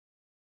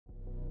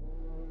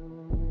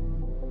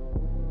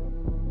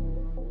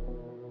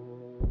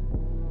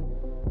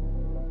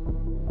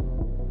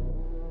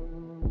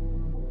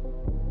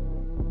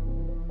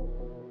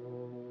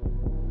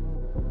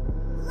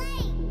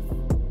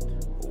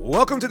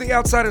Welcome to the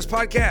Outsiders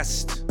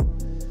Podcast.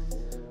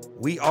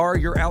 We are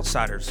your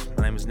outsiders.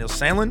 My name is Neil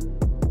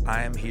Sandlin.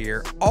 I am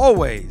here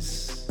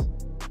always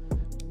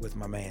with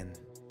my man,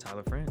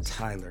 Tyler France.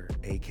 Tyler,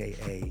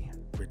 a.k.a.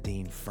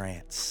 Redeem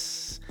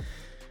France.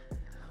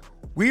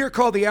 We are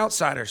called the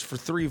Outsiders for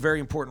three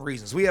very important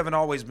reasons. We haven't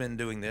always been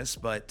doing this,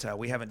 but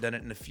we haven't done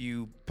it in a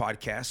few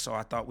podcasts, so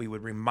I thought we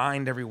would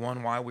remind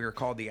everyone why we are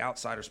called the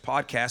Outsiders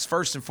Podcast.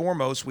 First and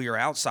foremost, we are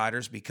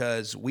outsiders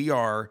because we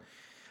are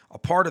a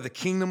part of the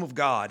kingdom of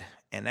God,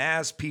 and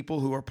as people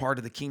who are part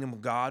of the kingdom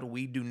of God,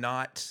 we do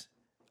not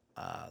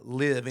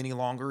live any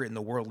longer in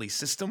the worldly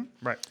system.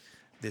 Right.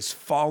 This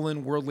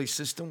fallen worldly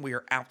system, we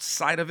are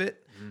outside of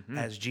it,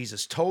 as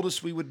Jesus told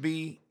us we would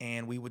be,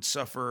 and we would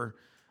suffer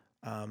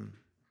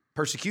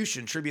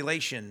persecution,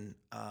 tribulation,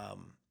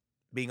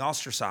 being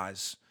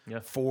ostracized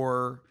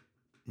for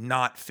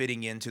not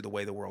fitting into the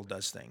way the world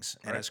does things.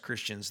 And as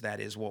Christians, that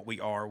is what we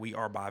are. We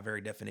are, by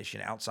very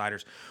definition,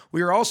 outsiders.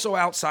 We are also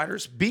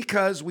outsiders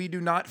because we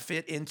do not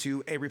fit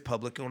into a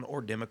Republican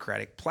or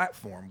Democratic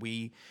platform.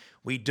 We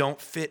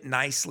don't fit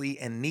nicely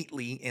and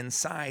neatly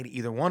inside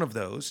either one of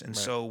those. And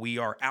so we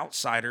are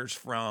outsiders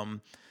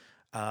from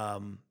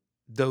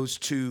those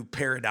two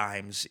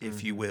paradigms,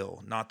 if you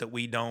will. Not that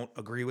we don't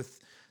agree with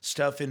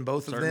stuff in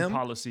both of them,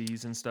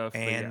 policies and stuff,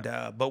 and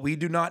but we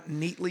do not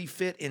neatly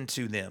fit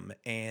into them.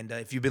 And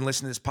if you've been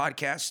listening to this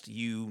podcast,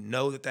 you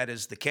know that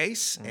is the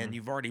case, and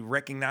you've already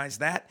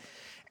recognized that.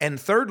 And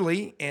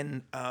thirdly,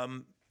 in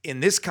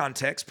this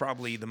context,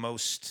 probably the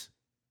most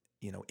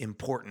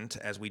important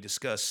as we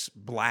discuss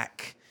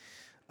black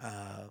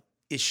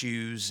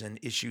issues and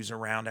issues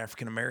around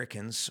African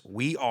Americans,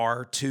 we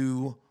are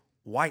two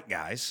white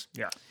guys.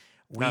 Yeah,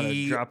 not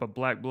a drop of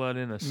black blood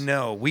in us.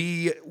 No,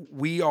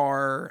 we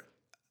are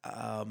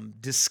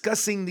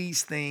discussing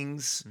these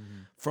things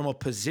from a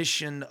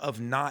position of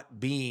not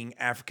being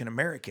African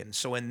American.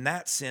 So in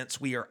that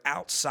sense, we are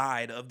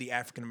outside of the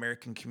African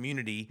American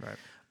community,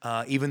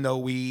 even though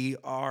we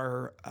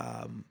are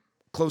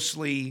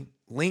closely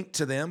linked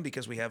to them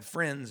because we have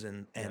friends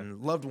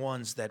and loved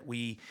ones that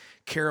we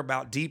care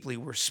about deeply.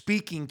 We're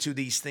speaking to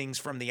these things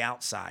from the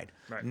outside,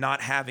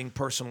 not having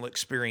personal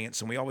experience.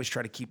 And we always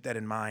try to keep that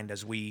in mind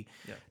as we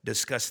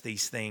discuss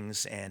these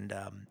things and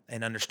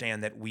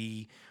understand that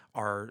we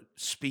are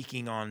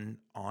speaking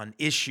on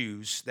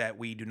issues that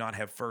we do not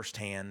have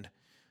firsthand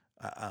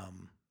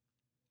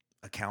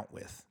account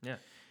with. Yeah.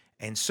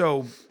 And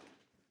so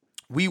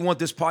we want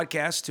this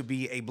podcast to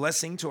be a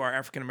blessing to our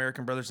African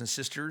American brothers and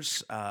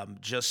sisters,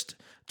 just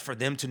for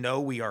them to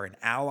know we are an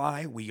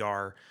ally. We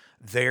are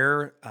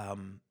there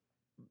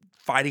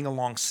fighting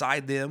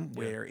alongside them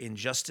where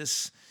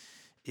injustice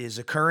is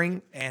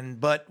occurring.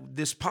 But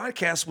this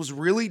podcast was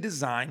really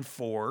designed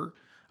for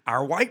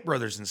our white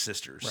brothers and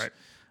sisters. Right.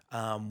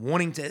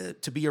 Wanting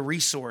to be a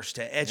resource,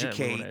 to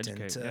educate,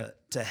 and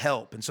to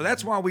help. And so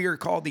that's why we are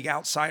called the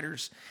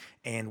Outsiders,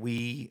 and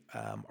we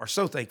are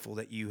so thankful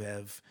that you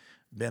have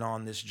been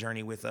on this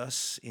journey with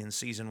us in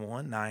season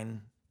 1,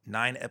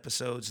 nine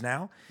episodes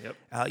now.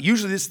 Yep.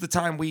 Usually this is the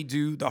time we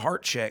do the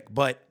heart check,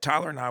 but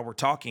Tyler and I were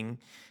talking,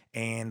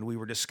 and we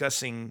were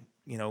discussing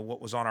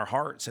what was on our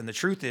hearts. And the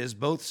truth is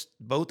both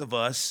of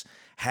us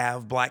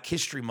have Black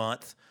History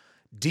Month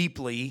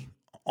deeply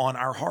on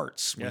our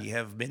hearts. We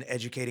have been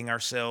educating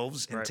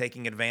ourselves and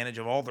taking advantage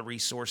of all the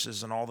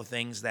resources and all the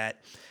things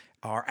that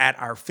are at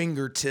our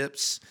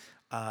fingertips,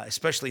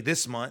 especially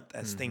this month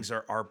as things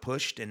are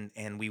pushed,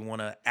 and we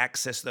want to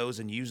access those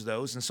and use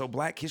those. And so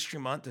Black History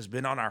Month has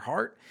been on our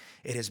heart.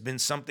 It has been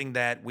something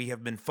that we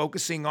have been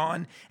focusing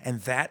on,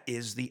 and that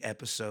is the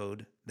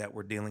episode that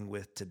we're dealing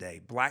with today.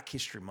 Black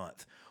History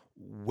Month.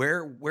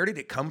 Where did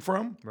it come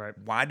from? Right.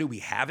 Why do we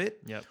have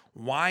it? Yep.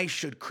 Why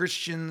should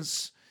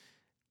Christians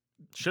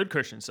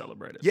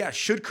celebrate it? Yeah,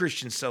 should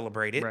Christians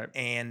celebrate it? Right.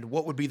 And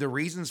what would be the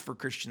reasons for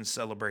Christians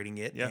celebrating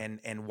it,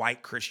 and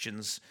white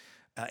Christians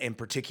in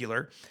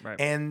particular? Right.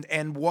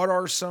 And what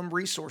are some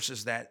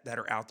resources that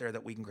are out there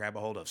that we can grab a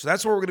hold of? So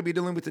that's what we're going to be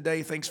dealing with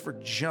today. Thanks for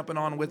jumping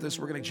on with us.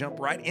 We're going to jump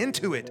right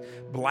into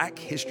it. Black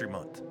History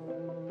Month.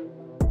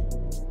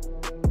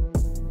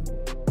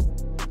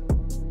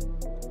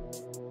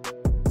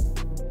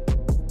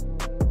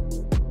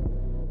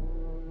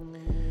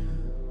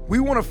 We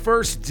want to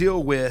first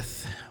deal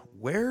with,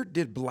 where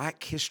did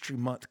Black History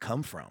Month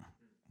come from?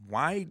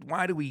 Why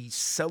do we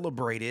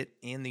celebrate it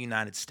in the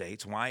United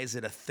States? Why is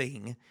it a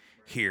thing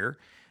here?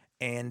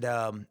 And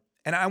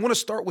I want to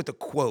start with a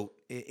quote.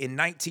 In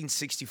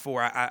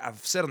 1964,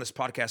 I've said on this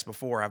podcast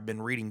before, I've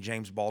been reading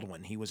James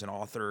Baldwin. He was an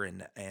author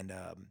and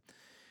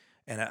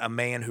a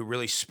man who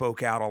really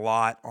spoke out a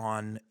lot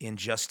on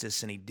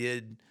injustice, and he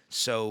did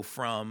so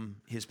from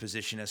his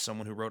position as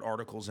someone who wrote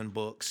articles and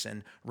books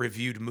and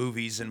reviewed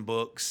movies and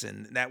books,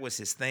 and that was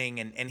his thing.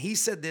 And he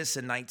said this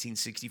in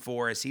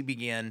 1964 as he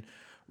began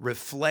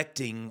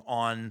reflecting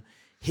on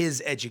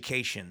his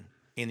education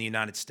in the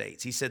United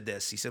States. He said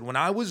this. He said, "When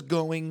I was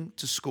going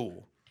to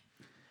school,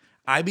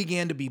 I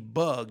began to be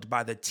bugged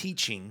by the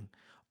teaching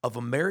of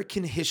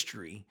American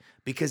history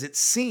because it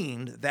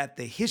seemed that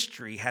the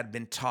history had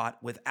been taught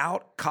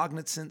without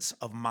cognizance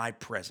of my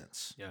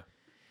presence. Yeah.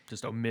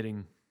 Just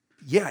omitting.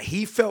 Yeah,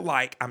 he felt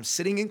like I'm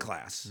sitting in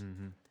class,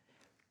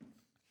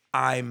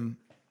 I'm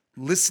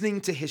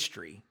listening to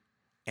history,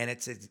 and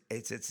it's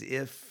as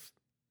if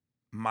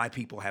my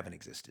people haven't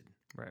existed.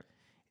 Right.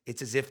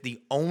 It's as if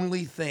the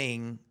only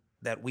thing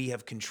that we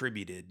have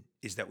contributed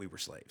is that we were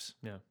slaves.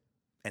 Yeah.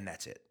 And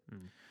that's it.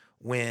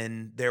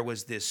 When there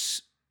was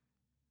this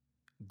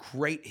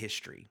great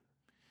history,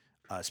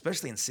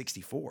 especially in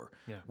 64,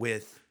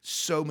 with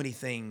so many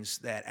things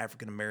that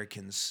African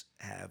Americans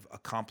have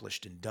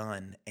accomplished and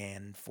done,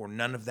 and for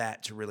none of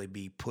that to really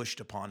be pushed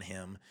upon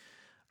him,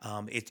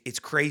 it's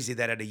crazy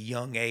that at a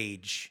young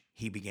age,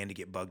 he began to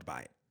get bugged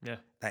by it. Yeah.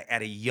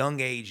 At a young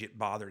age, it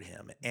bothered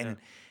him.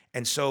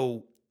 And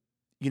so,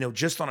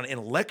 just on an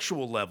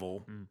intellectual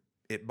level,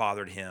 it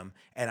bothered him.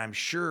 And I'm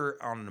sure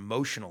on an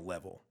emotional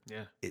level,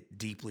 it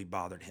deeply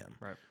bothered him.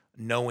 Right.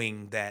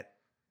 Knowing that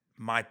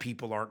my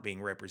people aren't being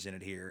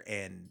represented here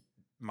and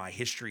my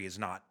history is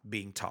not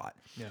being taught.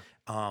 Yeah.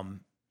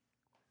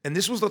 And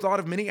this was the thought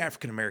of many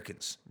African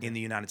Americans in the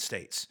United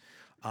States.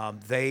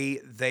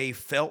 They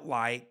felt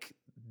like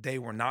they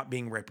were not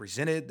being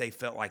represented. They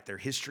felt like their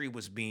history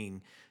was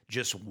being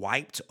just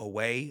wiped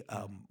away,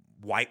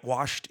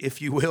 whitewashed,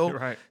 if you will,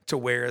 Right. to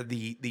where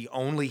the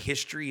only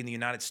history in the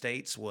United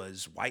States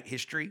was white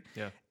history.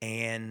 Yeah.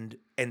 And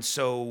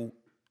so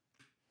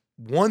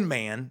one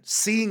man,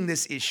 seeing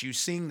this issue,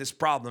 seeing this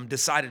problem,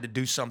 decided to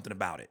do something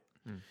about it.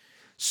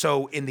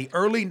 So in the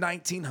early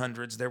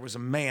 1900s, there was a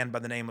man by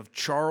the name of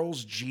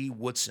Charles G.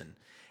 Woodson,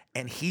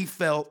 and he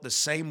felt the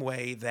same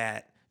way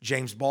that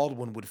James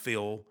Baldwin would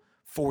feel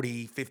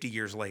 40, 50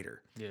 years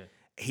later. Yeah.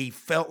 He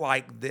felt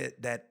like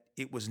that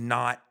it was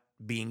not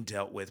being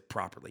dealt with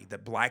properly,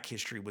 that Black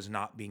history was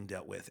not being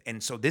dealt with.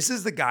 And so this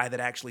is the guy that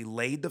actually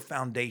laid the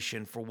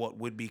foundation for what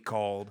would be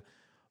called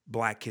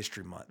Black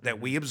History Month, that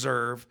we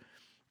observe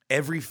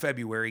every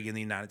February in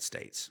the United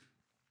States.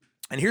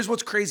 And here's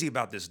what's crazy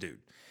about this dude.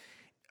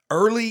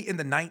 Early in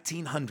the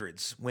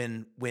 1900s,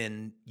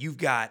 when you've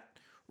got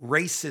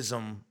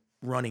racism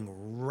running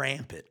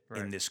rampant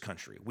in this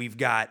country, we've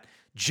got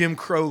Jim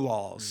Crow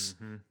laws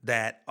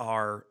that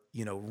are,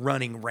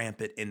 running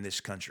rampant in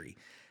this country.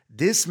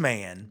 This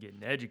man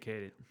Getting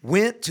educated.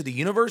 went to the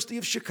University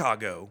of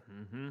Chicago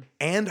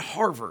and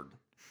Harvard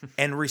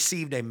and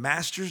received a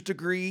master's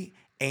degree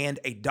and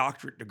a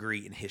doctorate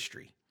degree in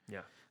history.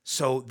 Yeah.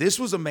 So this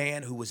was a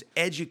man who was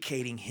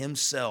educating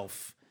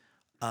himself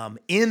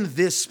in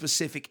this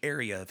specific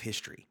area of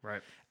history.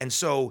 Right. And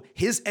so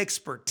his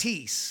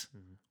expertise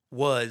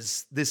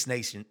was this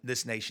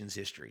nation's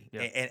history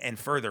and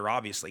further,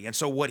 obviously. And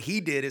so what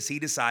he did is he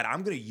decided,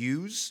 I'm going to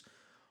use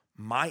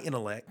my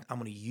intellect, I'm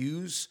going to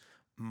use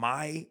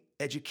my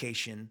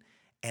education,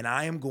 and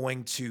I am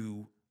going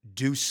to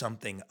do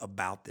something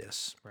about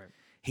this. Right.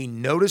 He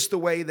noticed the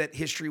way that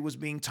history was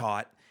being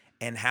taught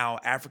and how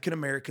African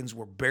Americans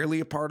were barely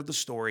a part of the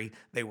story.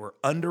 They were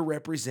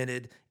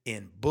underrepresented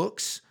in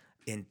books,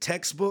 in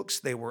textbooks.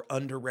 They were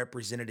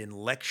underrepresented in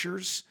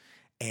lectures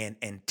and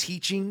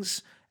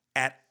teachings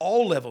at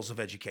all levels of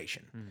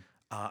education.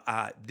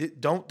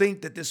 Don't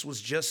think that this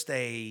was just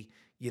an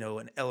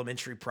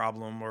elementary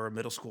problem or a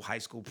middle school, high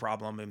school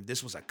problem. And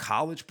this was a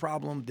college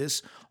problem.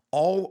 This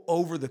all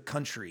over the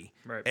country,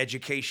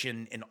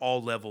 education in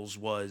all levels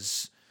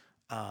was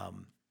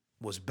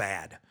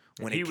bad.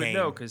 When he would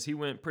know because he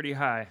went pretty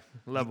high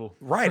level.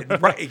 Right,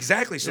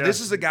 exactly. So this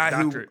is a guy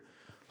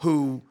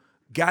who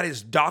got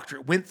his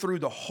doctorate, went through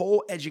the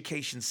whole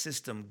education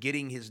system,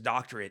 getting his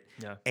doctorate,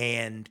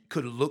 and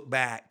could look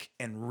back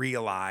and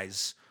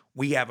realize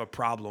we have a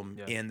problem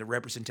in the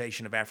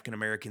representation of African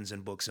Americans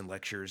in books and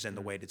lectures and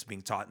the way that's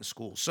being taught in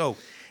schools. So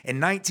in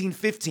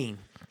 1915,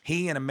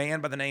 he and a man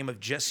by the name of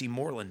Jesse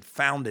Moreland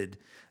founded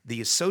the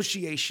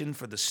Association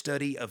for the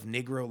Study of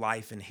Negro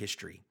Life and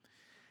History.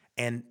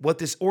 And what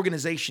this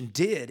organization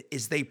did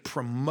is they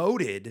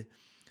promoted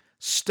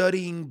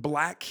studying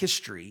Black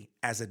history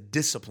as a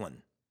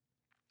discipline.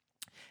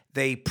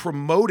 They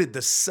promoted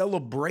the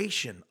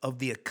celebration of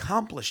the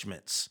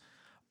accomplishments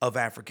of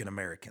African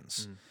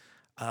Americans.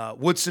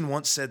 Woodson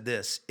once said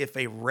this: if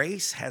a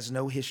race has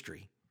no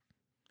history,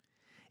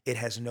 it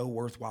has no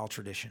worthwhile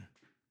tradition.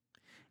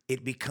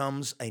 It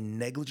becomes a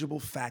negligible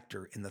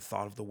factor in the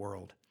thought of the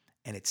world,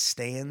 and it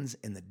stands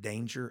in the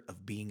danger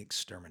of being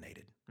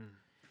exterminated.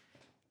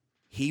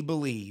 He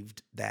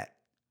believed that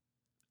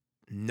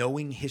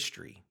knowing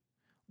history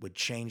would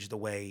change the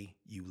way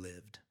you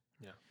lived.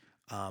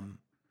 Yeah.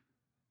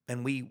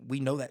 And we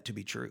know that to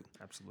be true.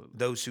 Absolutely.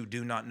 Those who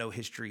do not know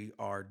history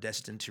are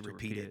destined to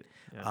repeat it.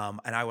 Yeah.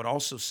 And I would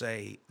also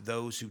say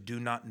those who do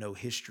not know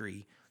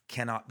history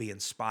cannot be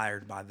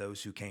inspired by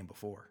those who came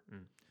before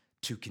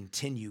to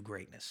continue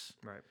greatness.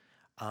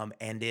 Right.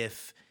 And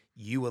if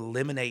you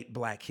eliminate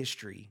Black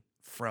history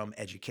from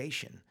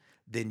education,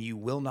 then you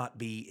will not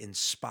be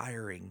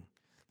inspiring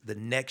the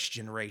next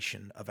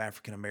generation of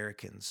African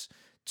Americans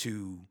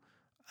to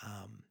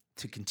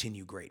to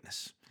continue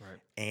greatness. Right.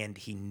 And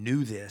he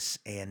knew this,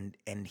 and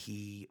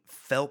he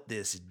felt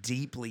this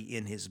deeply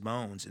in his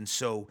bones. And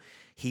so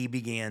he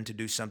began to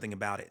do something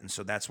about it. And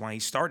so that's why he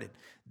started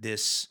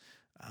this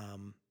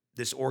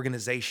this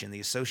organization,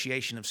 the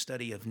Association of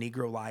Study of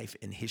Negro Life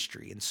and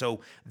History. And so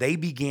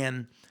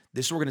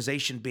this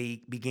organization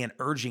began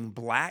urging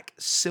black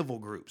civil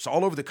groups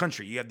all over the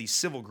country. You have these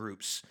civil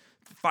groups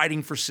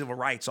fighting for civil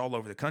rights all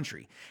over the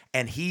country.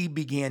 And he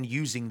began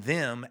using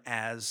them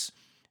as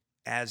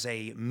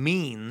a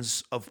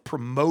means of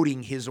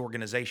promoting his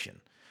organization.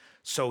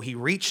 So he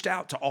reached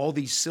out to all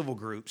these civil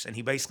groups and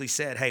he basically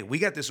said, hey, we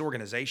got this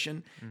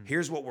organization.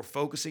 Here's what we're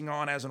focusing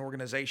on as an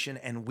organization,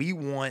 and we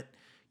want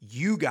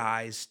you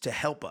guys to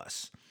help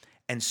us.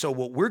 And so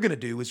what we're going to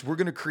do is we're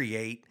going to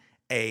create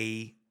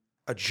a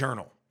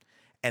journal.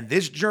 And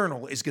this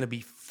journal is going to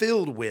be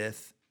filled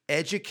with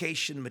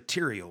education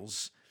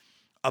materials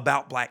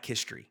about Black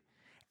history.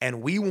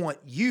 And we want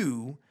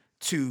you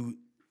to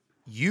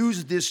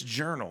use this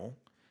journal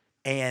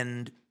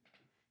and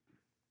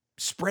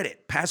spread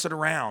it, pass it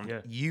around,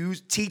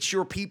 teach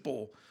your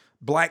people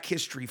Black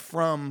history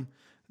from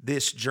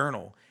this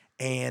journal.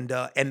 And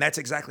that's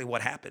exactly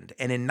what happened.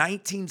 And in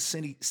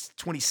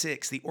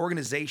 1926, the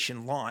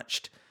organization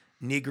launched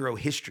Negro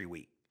History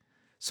Week.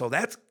 So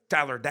that's,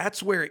 Tyler,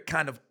 that's where it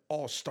kind of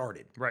all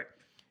started. Right.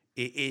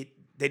 They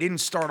didn't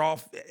start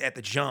off at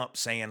the jump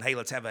saying, hey,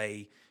 let's have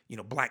a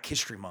Black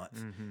History Month.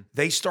 Mm-hmm.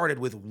 They started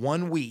with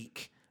 1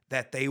 week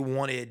that they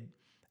wanted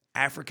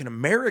African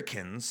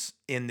Americans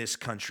in this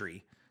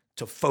country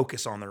to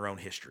focus on their own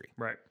history.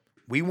 Right.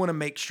 We want to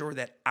make sure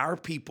that our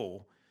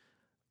people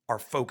are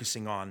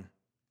focusing on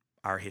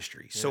our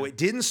history. Yeah. So it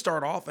didn't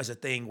start off as a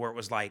thing where it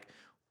was like,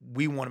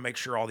 we want to make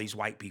sure all these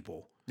white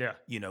people,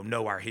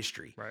 know our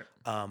history. Right.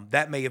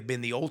 That may have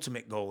been the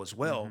ultimate goal as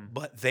well,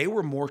 but they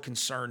were more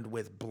concerned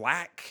with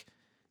Black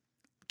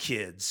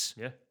kids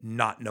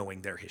not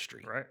knowing their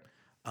history. Right.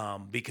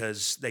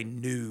 Because they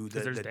knew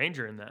that there's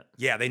danger in that.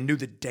 Yeah, they knew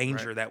the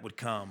danger that would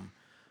come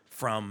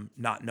from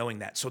not knowing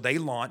that. So they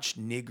launched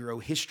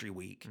Negro History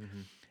Week.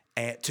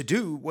 And to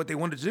do what they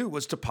wanted to do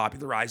was to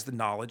popularize the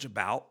knowledge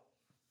about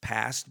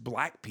past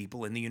Black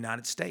people in the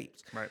United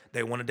States. Right.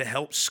 They wanted to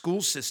help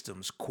school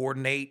systems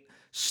coordinate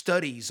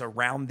studies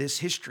around this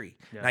history.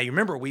 Yeah. Now, you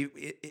remember,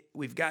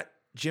 we've got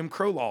Jim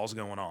Crow laws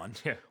going on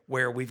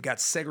where we've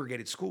got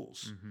segregated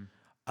schools.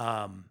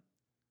 And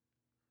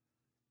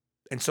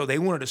so they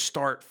wanted to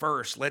start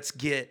first. Let's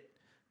get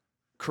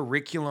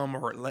curriculum,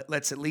 or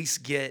let's at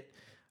least get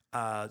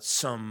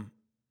some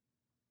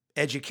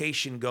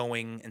education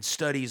going and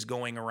studies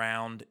going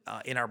around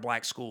in our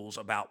Black schools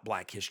about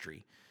Black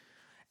history.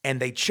 And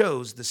they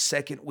chose the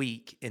second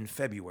week in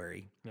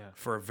February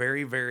for a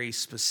very, very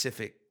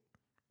specific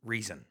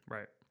reason.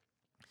 Right.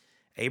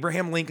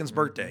 Abraham Lincoln's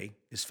birthday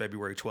is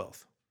February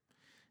 12th.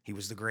 He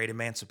was the great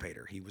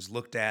emancipator. He was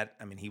looked at,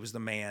 he was the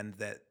man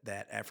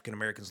that African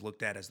Americans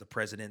looked at as the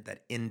president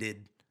that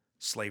ended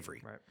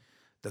slavery. Right.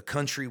 The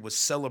country was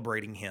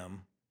celebrating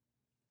him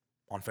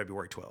on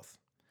February 12th.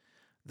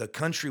 The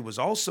country was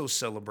also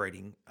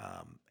celebrating,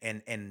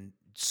 and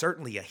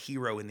certainly a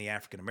hero in the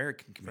African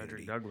American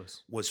community,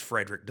 was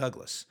Frederick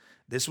Douglass.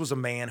 This was a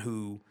man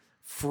who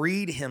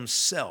freed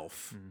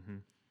himself.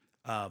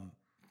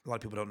 A lot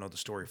of people don't know the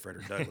story of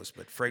Frederick Douglass,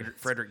 but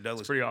Frederick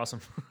Douglass, it's pretty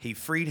awesome. He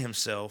freed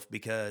himself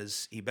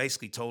because he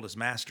basically told his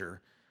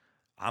master,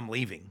 I'm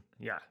leaving.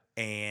 Yeah.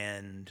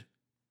 And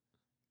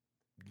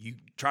you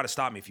try to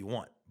stop me if you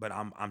want, but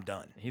I'm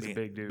done. He's a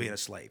big dude. Being a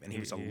slave. And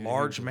he was a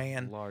large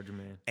man. Large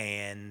man.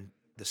 And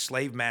the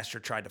slave master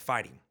tried to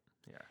fight him.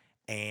 Yeah.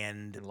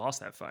 And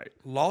lost that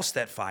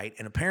fight.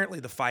 And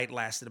apparently the fight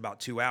lasted about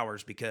 2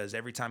 hours because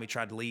every time he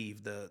tried to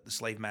leave, the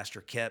slave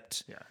master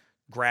kept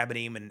grabbing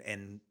him,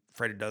 and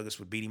Frederick Douglass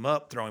would beat him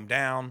up, throw him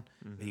down,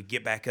 and he'd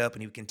get back up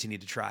and he would continue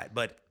to try it.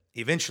 But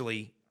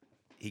eventually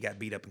he got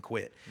beat up and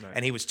quit. Right.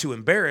 And he was too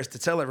embarrassed to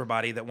tell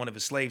everybody that one of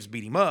his slaves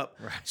beat him up.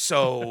 Right.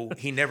 So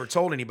he never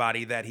told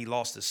anybody that he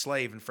lost his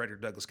slave, and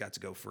Frederick Douglass got to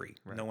go free.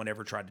 Right. No one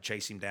ever tried to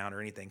chase him down or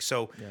anything.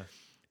 So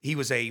he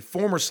was a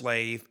former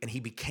slave, and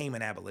he became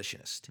an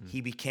abolitionist.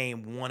 He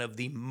became one of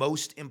the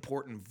most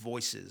important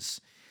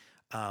voices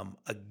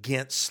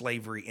against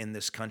slavery in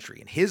this country.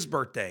 And his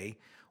birthday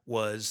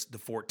was the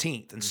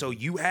 14th. And so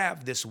you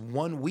have this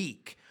 1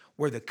 week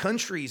where the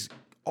country's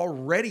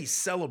already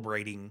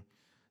celebrating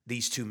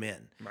these two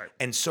men. Right.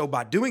 And so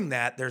by doing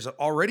that, there's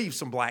already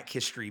some Black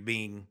history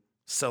being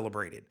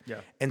celebrated.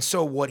 Yeah. And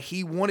so what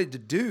he wanted to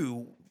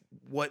do,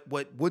 what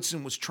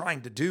Woodson was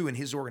trying to do in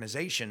his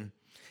organization,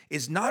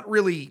 is not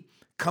really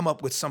come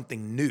up with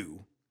something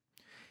new.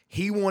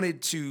 He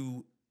wanted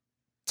to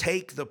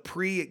take the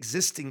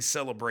pre-existing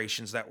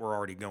celebrations that were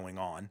already going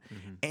on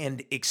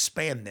and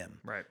expand them,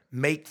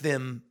 make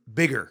them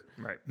bigger,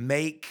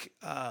 make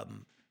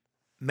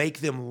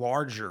them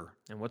larger.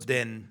 And what's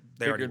than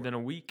they bigger already were. Than a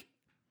week,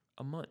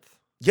 a month?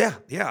 Yeah.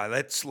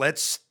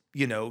 Let's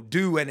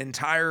do an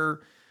entire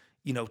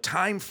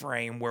time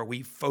frame where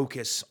we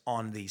focus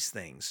on these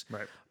things.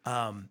 Right.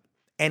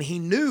 And he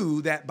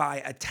knew that by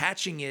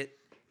attaching it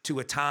to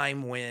a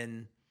time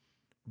when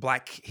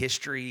Black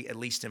history, at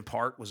least in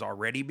part, was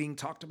already being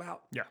talked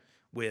about. Yeah.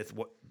 With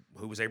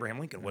who was Abraham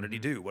Lincoln? What did he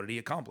do? What did he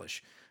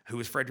accomplish? Who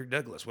was Frederick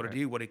Douglass? What did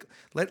he do?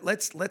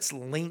 Let's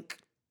link,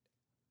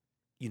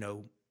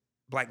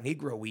 Black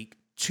Negro Week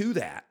to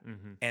that,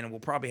 and we'll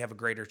probably have a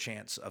greater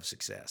chance of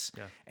success.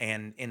 Yeah.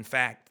 And in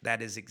fact,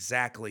 that is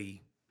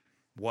exactly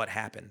what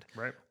happened.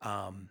 Right.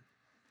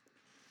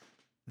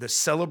 The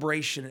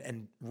celebration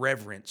and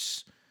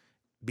reverence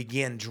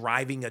began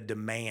driving a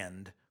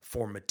demand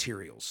for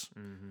materials.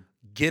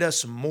 Get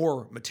us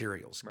more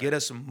materials. Get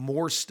us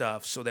more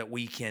stuff so that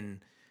we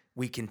can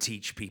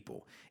teach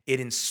people.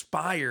 It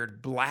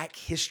inspired Black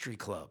history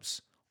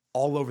clubs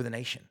all over the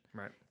nation.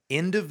 Right.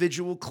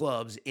 Individual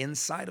clubs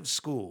inside of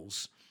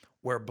schools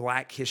where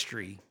Black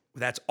history,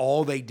 that's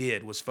all they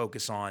did was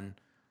focus on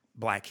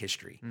Black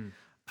history.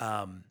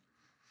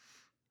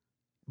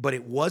 But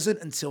it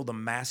wasn't until the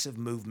massive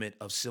movement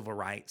of civil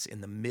rights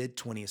in the mid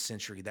 20th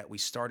century that we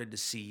started to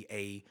see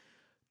a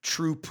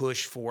true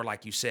push for,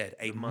 like you said,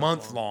 a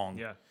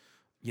month-long,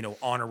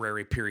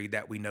 honorary period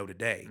that we know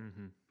today.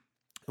 And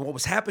what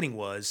was happening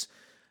was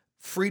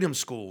freedom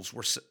schools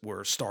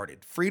were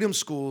started. Freedom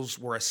schools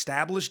were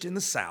established in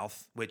the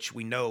South, which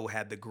we know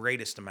had the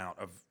greatest amount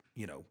of,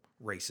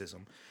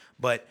 racism.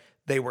 But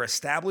they were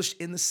established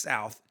in the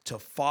South to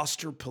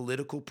foster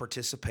political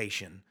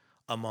participation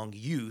among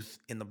youth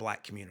in the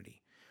Black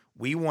community.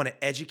 We want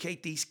to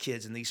educate these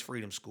kids in these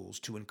freedom schools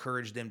to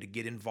encourage them to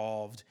get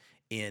involved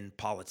in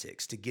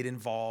politics, to get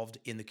involved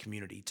in the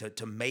community,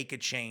 to make a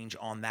change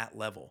on that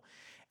level.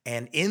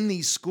 And in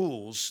these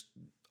schools,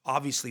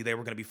 obviously, they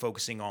were going to be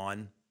focusing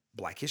on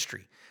Black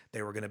history.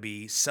 They were going to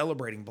be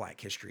celebrating Black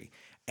history.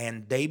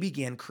 And they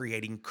began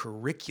creating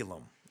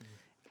curriculum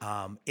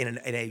in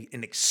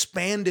an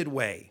expanded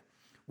way,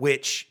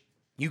 which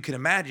you can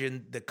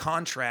imagine the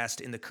contrast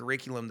in the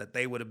curriculum that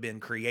they would have been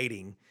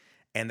creating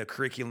and the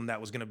curriculum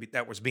that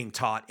was being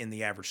taught in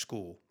the average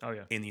school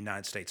in the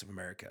United States of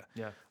America.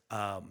 Yeah.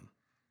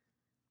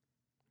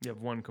 You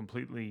have one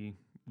completely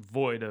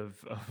void of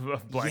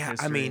Black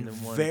history. I mean, and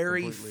then one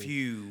very completely...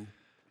 few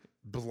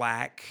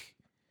Black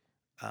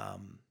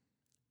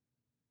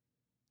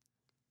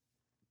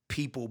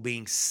people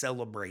being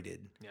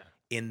celebrated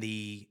in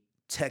the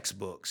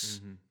textbooks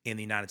in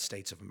the United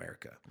States of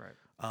America. Right.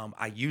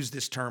 I used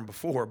this term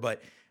before,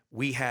 but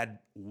we had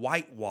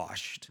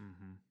whitewashed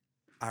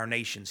our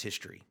nation's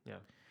history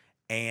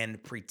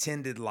and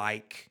pretended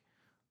like,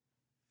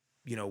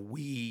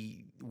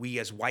 we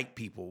as white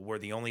people were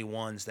the only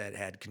ones that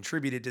had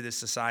contributed to this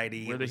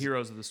society. We're the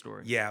heroes of the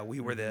story. Yeah, we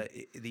were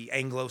the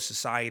Anglo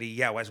society.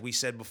 Yeah, as we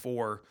said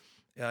before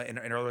in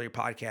an earlier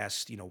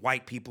podcast,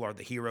 white people are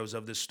the heroes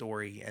of this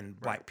story and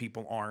Black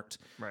people aren't.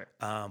 Right.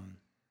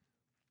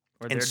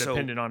 Or they're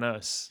dependent on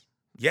us.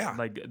 Yeah.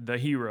 Like the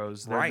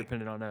heroes, they're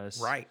dependent on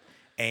us. Right.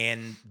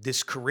 And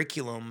this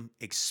curriculum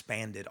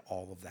expanded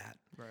all of that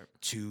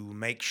to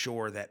make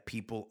sure that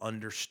people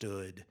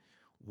understood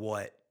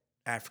what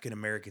African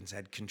Americans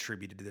had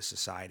contributed to this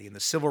society. And the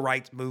civil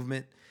rights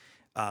movement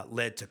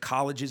led to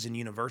colleges and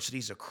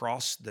universities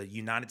across the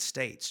United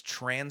States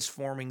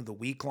transforming the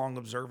week-long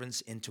observance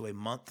into a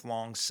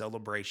month-long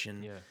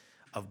celebration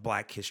of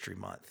Black History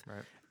Month.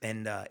 Right.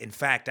 And in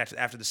fact,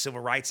 after the Civil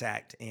Rights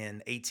Act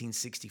in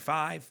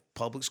 1865,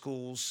 public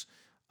schools,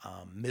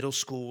 middle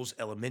schools,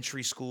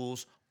 elementary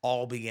schools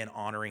all began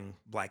honoring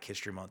Black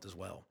History Month as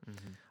well.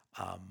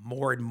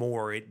 More and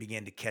more, it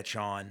began to catch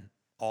on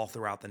all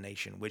throughout the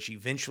nation, which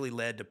eventually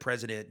led to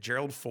President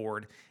Gerald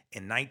Ford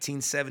in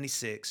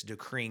 1976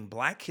 decreeing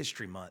Black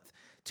History Month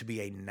to be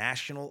a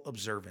national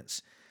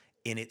observance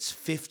in its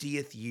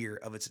 50th year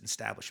of its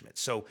establishment.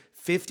 So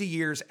 50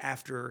 years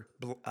after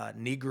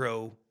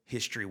Negro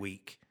History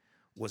Week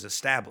was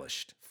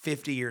established,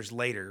 50 years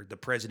later, the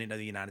President of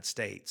the United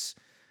States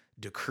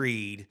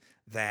decreed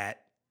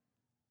that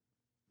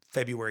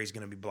February is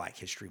going to be Black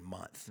History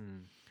Month.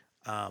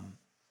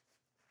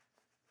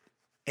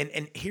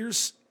 And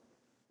here's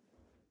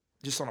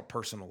just on a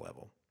personal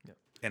level,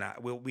 and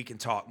we can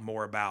talk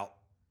more about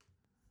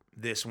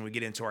this when we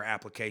get into our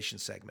application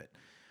segment.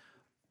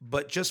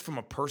 But just from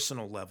a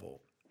personal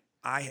level,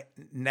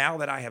 now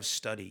that I have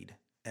studied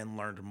and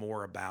learned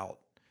more about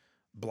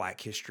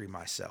Black history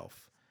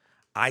myself,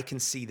 I can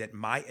see that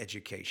my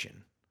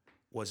education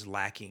was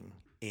lacking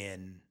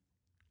in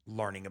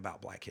learning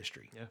about Black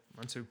history. Yeah,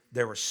 mine too.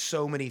 There were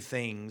so many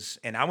things,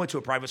 and I went to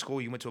a private school,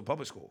 you went to a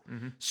public school.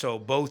 So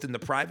both in the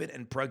private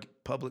and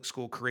public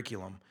school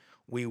curriculum,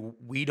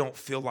 we don't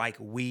feel like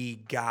we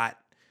got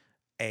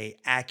a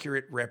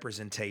accurate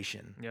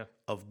representation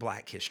of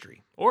Black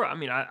history. Or, I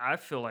mean, I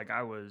feel like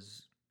I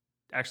was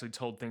actually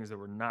told things that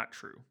were not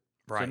true.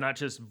 Right. So not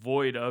just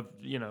void of,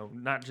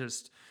 not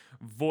just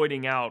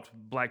voiding out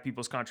Black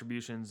people's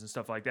contributions and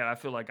stuff like that. I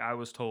feel like I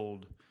was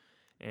told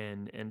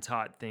and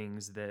taught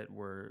things that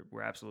were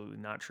absolutely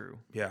not true.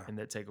 Yeah. And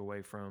that take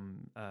away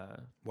from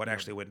what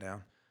actually went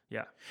down.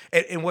 Yeah.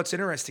 And what's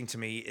interesting to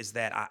me is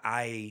that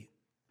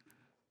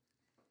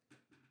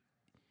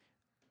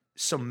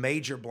some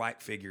major Black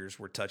figures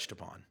were touched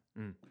upon,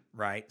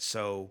 right?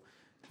 So,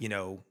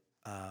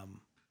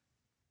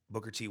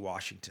 Booker T.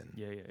 Washington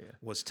Yeah.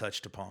 was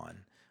touched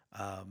upon.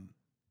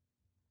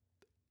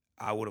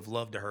 I would have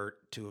loved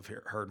to have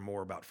heard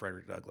more about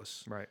Frederick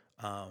Douglass. Right.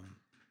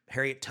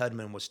 Harriet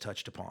Tubman was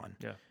touched upon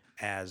Yeah.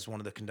 as one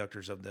of the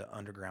conductors of the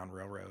Underground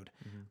Railroad,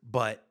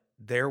 but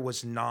there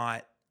was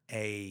not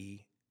an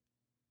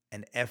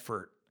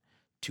effort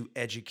to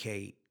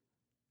educate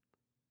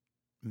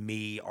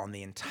me on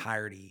the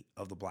entirety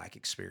of the Black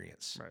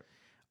experience. Right.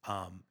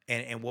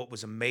 And what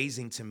was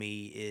amazing to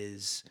me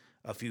is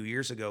a few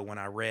years ago when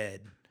I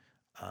read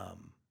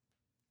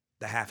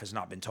The Half Has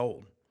Not Been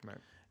Told, Right.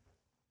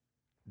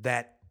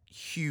 that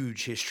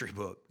huge history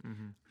book,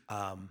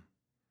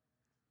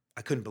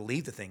 I couldn't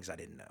believe the things I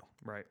didn't know.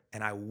 Right.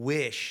 And I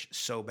wish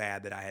so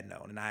bad that I had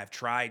known. And I have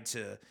tried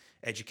to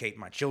educate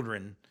my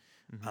children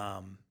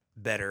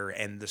better.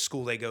 And the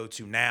school they go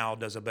to now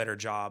does a better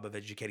job of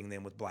educating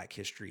them with Black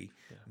history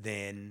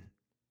than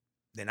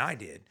I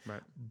did.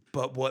 Right.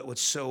 But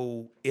what's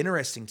so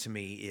interesting to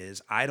me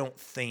is I don't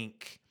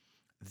think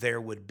there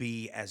would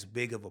be as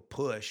big of a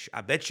push.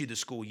 I bet you the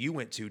school you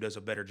went to does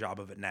a better job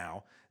of it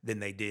now than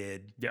they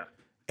did. Yeah.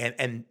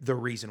 And the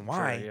reason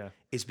why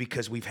is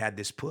because we've had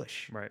this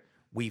push. Right.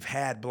 We've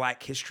had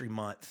Black History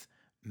Month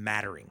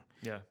mattering.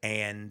 Yeah.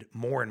 And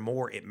more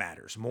it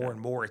matters. More and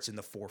more it's in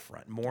the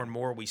forefront. More and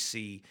more we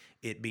see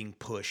it being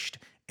pushed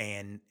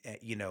and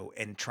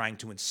and trying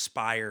to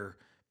inspire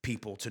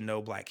people to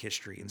know Black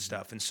history and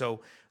stuff. And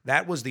so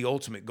that was the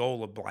ultimate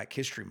goal of Black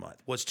History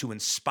Month, was to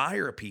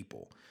inspire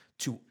people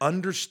to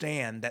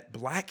understand that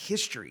Black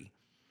history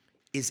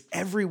is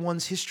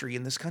everyone's history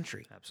in this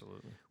country.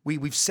 Absolutely.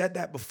 We've said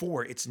that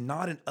before. It's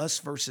not an us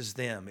versus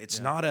them.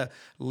 It's not a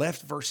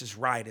left versus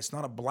right. It's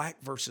not a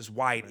black versus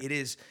white. Right. It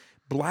is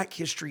Black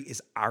history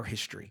is our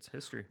history. It's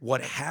history.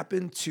 What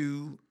happened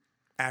to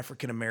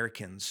African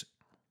Americans,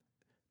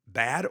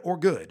 bad or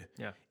good,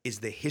 is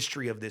the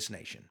history of this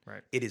nation.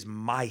 Right. It is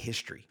my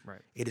history. Right.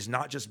 It is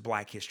not just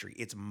Black history.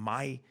 It's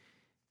my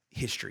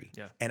history.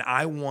 Yeah. And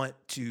I want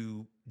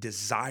to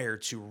desire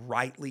to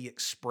rightly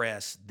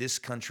express this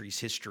country's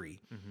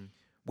history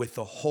with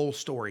the whole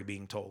story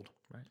being told.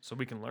 Right. So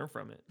we can learn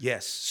from it.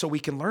 Yes. So we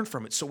can learn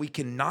from it. So we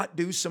can not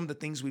do some of the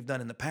things we've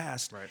done in the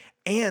past. Right.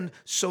 And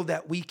so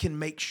that we can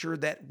make sure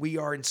that we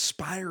are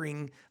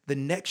inspiring the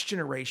next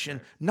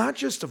generation, not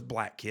just of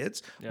Black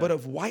kids, but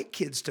of white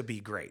kids to be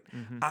great.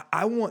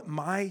 I want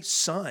my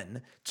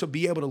son to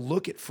be able to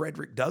look at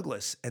Frederick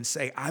Douglass and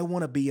say, I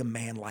want to be a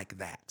man like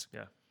that.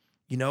 Yeah.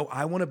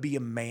 I want to be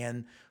a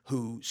man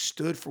who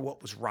stood for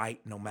what was right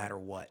no matter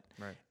what.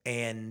 Right.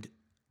 And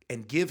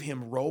give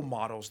him role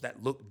models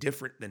that look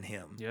different than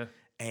him. Yeah.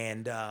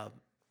 And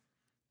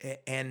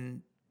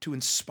to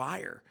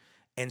inspire.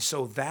 And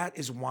so that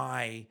is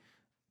why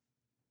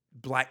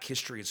Black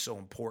history is so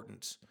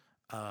important.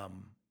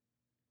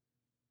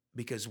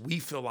 Because we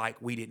feel like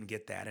we didn't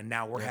get that, and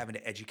now we're having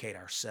to educate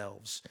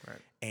ourselves.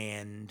 Right.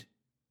 And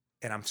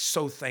I'm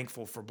so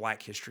thankful for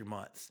Black History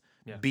Month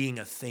being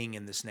a thing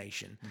in this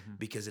nation,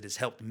 because it has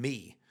helped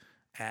me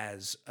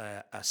as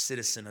a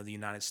citizen of the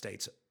United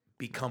States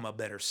become a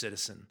better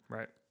citizen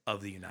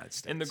of the United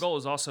States. And the goal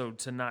is also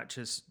to not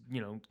just,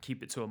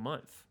 keep it to a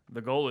month.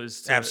 The goal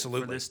is to,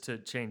 for this to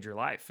change your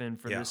life, and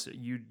for this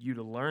you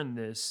to learn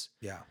this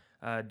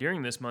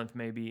during this month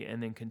maybe,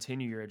 and then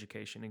continue your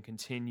education and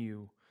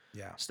continue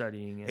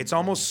studying. It's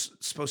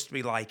almost supposed to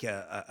be like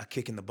a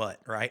kick in the butt,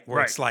 right?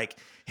 Where it's like,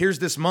 here's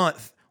this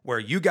month where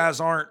you guys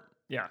aren't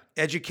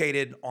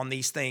educated on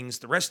these things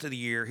the rest of the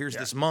year. Here's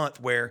this month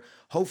where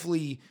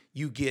hopefully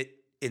you get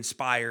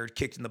inspired,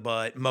 kicked in the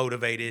butt,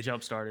 motivated,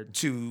 jump started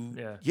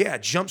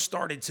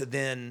to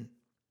then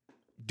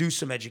do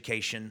some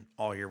education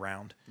all year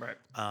round. Right.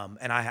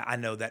 And I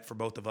know that for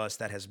both of us,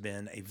 that has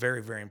been a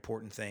very, very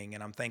important thing.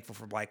 And I'm thankful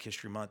for Black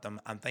History Month.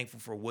 I'm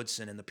thankful for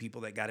Woodson and the people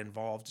that got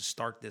involved to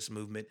start this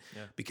movement,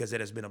 because it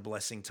has been a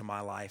blessing to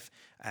my life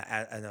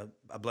and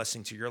a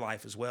blessing to your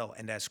life as well.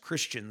 And as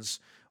Christians,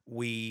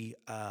 we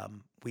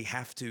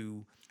have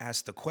to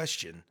ask the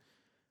question,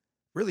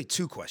 really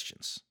two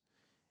questions.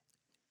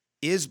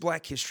 Is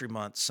Black History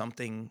Month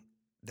something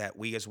that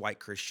we as white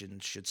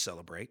Christians should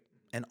celebrate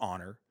and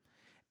honor?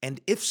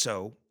 And if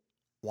so,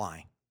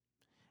 why?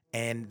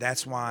 And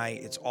that's why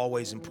it's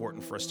always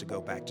important for us to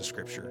go back to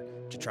Scripture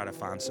to try to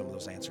find some of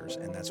those answers,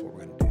 and that's what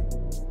we're going to do.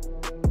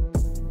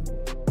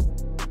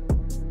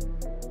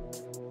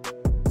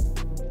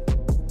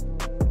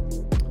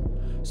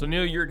 So,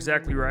 Neil, you're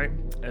exactly right.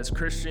 As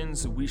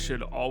Christians, we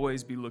should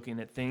always be looking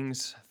at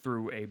things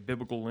through a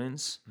biblical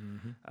lens.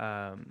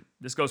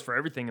 This goes for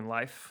everything in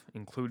life,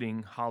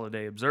 including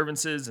holiday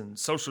observances and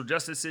social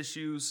justice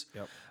issues.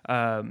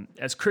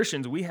 As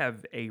Christians, we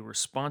have a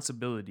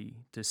responsibility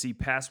to see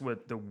past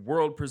what the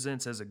world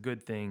presents as a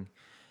good thing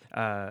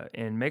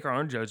and make our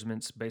own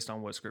judgments based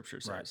on what Scripture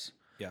says. Right.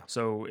 Yeah.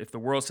 So if the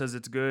world says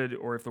it's good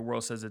or if the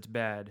world says it's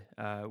bad,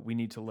 we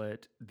need to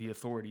let the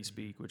authority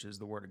speak, which is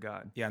the Word of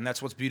God. Yeah, and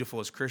that's what's beautiful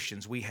as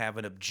Christians. We have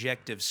an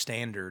objective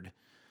standard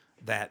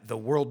that the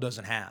world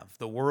doesn't have.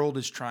 The world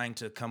is trying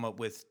to come up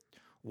with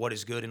what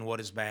is good and what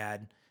is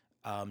bad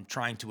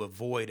trying to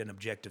avoid an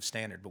objective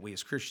standard. But we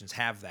as Christians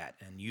have that,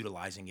 and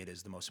utilizing it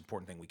is the most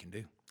important thing we can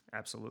do.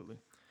 Absolutely.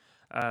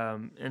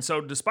 And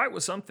so, despite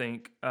what some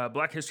think,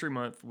 Black History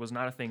Month was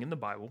not a thing in the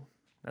Bible.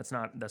 That's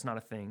not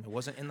a thing. It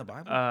wasn't in the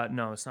Bible?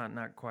 No, it's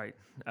not quite.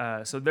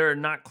 So there are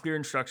not clear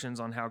instructions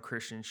on how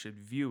Christians should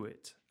view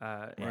it.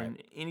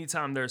 And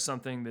anytime there's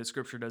something that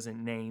Scripture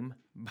doesn't name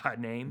by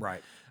name,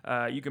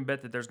 you can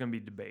bet that there's going to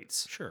be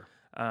debates. Sure.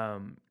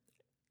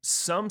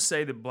 Some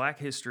say that Black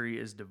history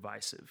is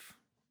divisive.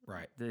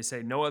 Right. They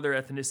say no other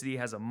ethnicity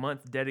has a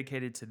month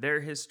dedicated to their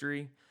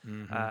history.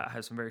 I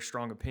have some very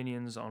strong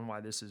opinions on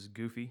why this is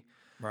goofy.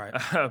 Right.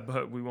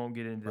 But we won't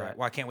get into that.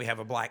 Why can't we have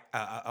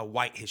a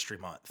White History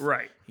Month?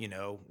 Right. You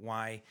know,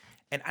 why?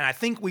 And I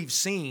think we've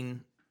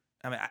seen,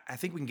 I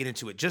think we can get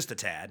into it just a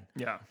tad.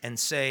 Yeah. And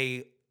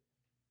say,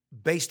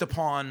 based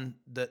upon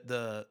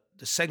the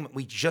segment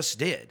we just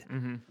did,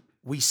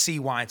 we see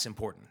why it's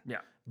important. Yeah.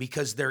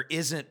 Because there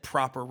isn't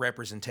proper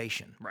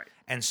representation. Right.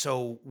 And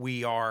so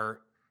we've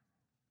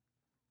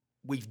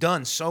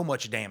done so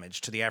much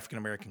damage to the African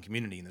American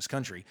community in this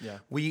country. Yeah.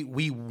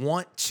 We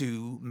want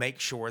to make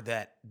sure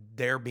that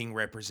they're being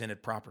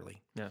represented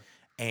properly. Yeah.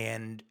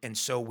 And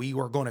so we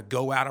are going to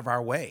go out of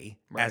our way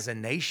as a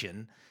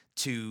nation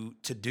to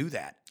do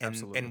that.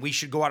 Absolutely. And we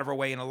should go out of our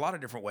way in a lot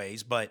of different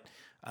ways, but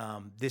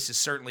this is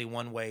certainly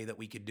one way that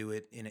we could do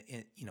it in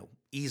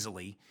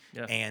easily.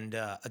 Yeah. And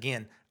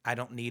again, I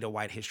don't need a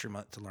White History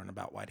Month to learn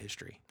about white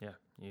history. Yeah.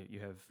 You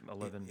have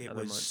 11 other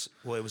months.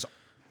 Well, it was.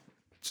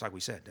 It's like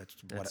we said. That's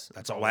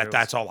all I learned.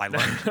 That's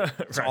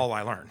all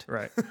I learned.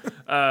 Right.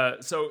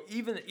 So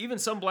even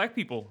some Black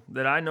people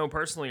that I know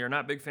personally are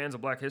not big fans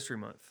of Black History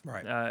Month.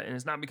 Right. And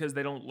it's not because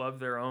they don't love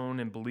their own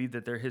and believe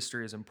that their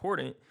history is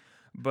important,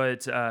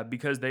 but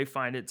because they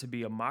find it to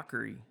be a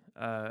mockery.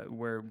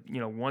 Where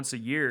once a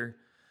year,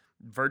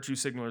 virtue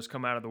signalers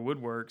come out of the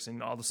woodworks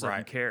and all of a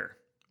sudden care.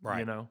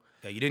 Right.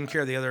 Yeah, you didn't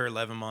care the other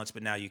 11 months,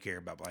 but now you care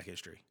about Black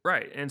history.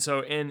 Right. And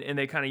so and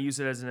they kind of use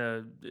it as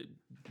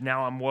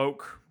now I'm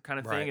woke kind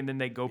of thing, and then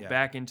they go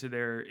back into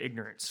their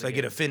ignorance. So they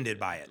get offended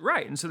by it.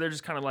 Right. And so they're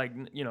just kind of like,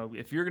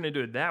 if you're going to do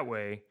it that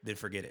way, then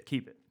forget it.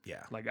 Keep it.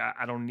 Yeah. Like,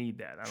 I don't need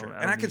that. I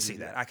can see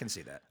that. I can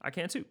see that. I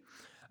can too.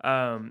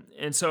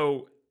 And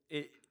so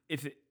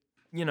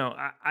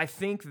I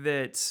think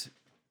that,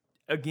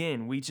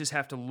 again, we just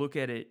have to look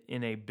at it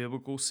in a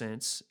biblical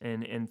sense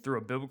and through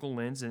a biblical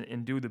lens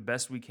and do the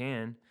best we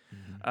can.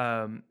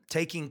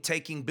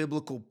 Taking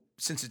biblical,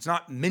 since it's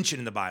not mentioned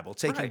in the Bible,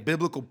 taking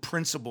biblical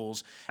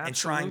principles and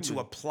trying to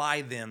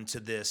apply them to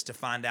this to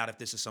find out if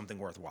this is something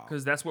worthwhile.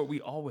 Because that's what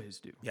we always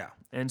do. Yeah.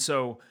 And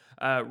so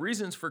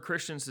reasons for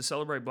Christians to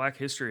celebrate Black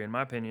history, in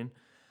my opinion,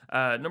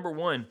 number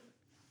one,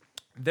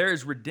 there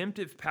is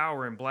redemptive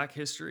power in Black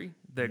history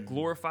that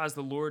glorifies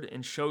the Lord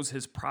and shows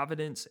his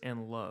providence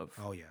and love.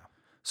 Oh, yeah.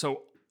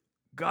 So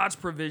God's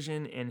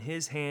provision and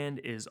his hand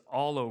is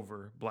all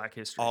over Black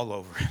history. All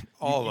over it.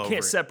 You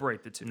can't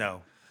separate the two.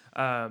 No.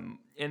 And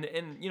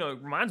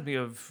it reminds me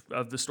of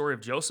the story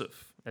of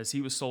Joseph as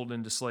he was sold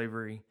into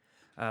slavery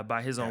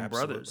by his own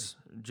brothers.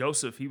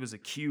 Joseph, he was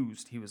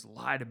accused, he was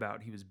lied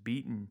about, he was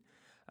beaten,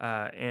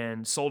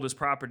 and sold his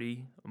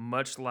property,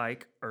 much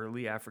like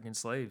early African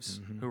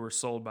slaves who were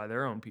sold by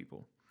their own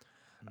people.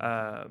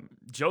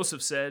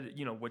 Joseph said,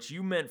 what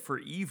you meant for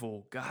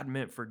evil, God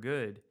meant for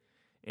good.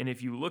 And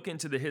if you look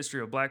into the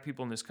history of Black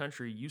people in this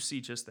country, you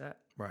see just that.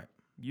 Right.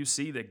 You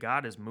see that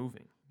God is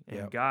moving.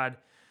 And God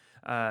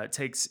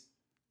takes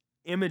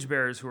image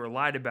bearers who are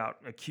lied about,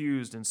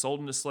 accused, and sold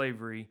into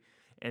slavery,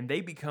 and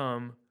they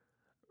become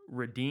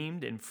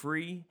redeemed and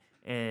free,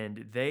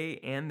 and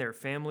they and their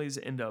families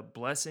end up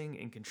blessing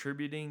and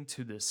contributing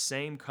to the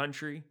same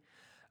country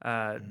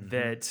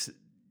that,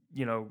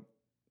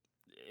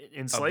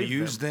 enslaved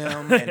abused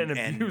them and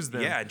abused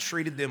them. Yeah, and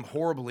treated them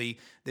horribly.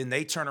 Then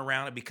they turn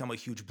around and become a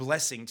huge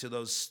blessing to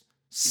those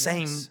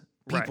same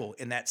people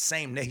in that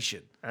same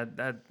nation.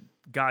 That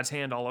God's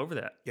hand all over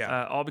that.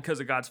 Yeah. All because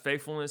of God's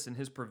faithfulness and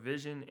his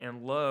provision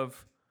and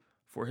love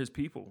for his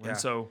people. Yeah. And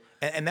so,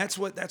 and that's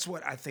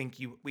what I think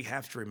we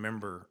have to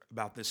remember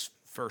about this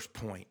first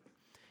point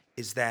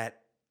is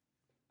that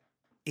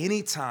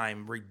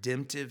anytime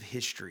redemptive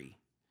history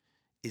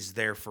is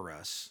there for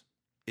us,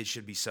 it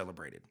should be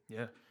celebrated.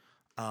 Yeah.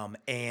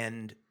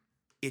 And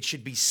it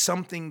should be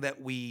something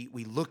that we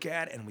look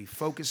at and we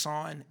focus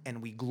on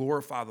and we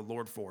glorify the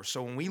Lord for.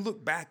 So when we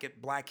look back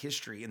at Black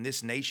history in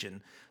this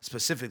nation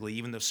specifically,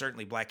 even though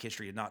certainly Black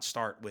history did not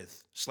start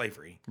with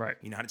slavery, right?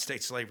 United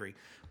States slavery,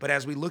 but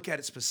as we look at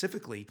it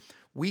specifically,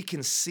 we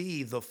can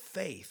see the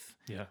faith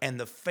and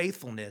the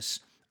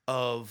faithfulness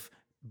of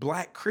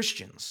Black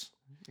Christians.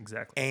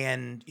 Exactly.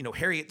 And,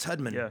 Harriet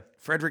Tubman,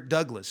 Frederick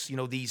Douglass,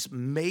 these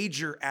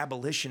major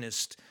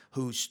abolitionists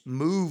who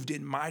moved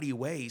in mighty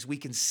ways, we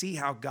can see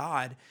how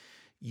God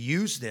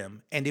used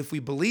them. And if we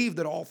believe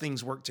that all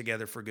things work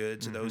together for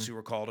good to those who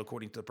are called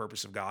according to the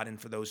purpose of God and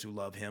for those who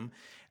love him,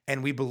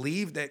 and we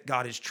believe that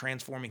God is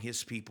transforming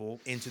his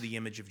people into the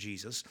image of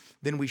Jesus,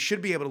 then we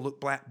should be able to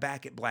look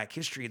back at Black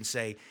history and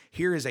say,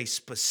 here is a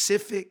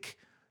specific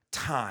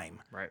time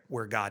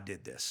where God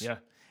did this. Yeah.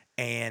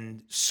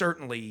 And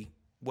certainly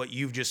what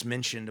you've just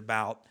mentioned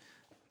about,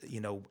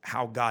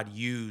 how God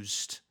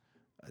used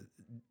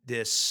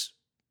this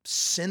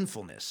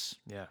sinfulness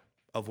Yeah.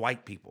 of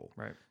white people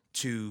Right.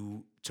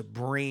 to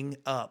bring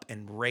up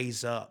and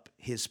raise up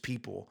his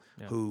people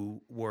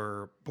who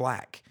were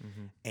black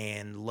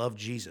and loved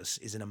Jesus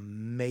is an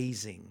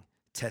amazing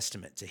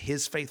testament to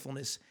his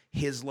faithfulness,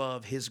 his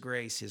love, his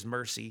grace, his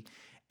mercy,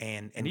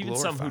 and even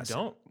some who glorifies him.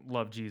 don't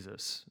love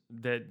Jesus,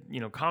 that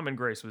common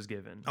grace was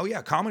given. Oh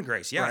yeah, common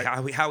grace. Yeah,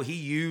 Right. how he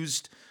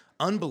used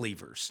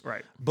unbelievers.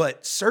 Right.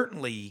 But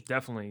certainly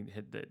Definitely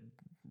hit the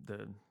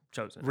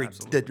chosen. the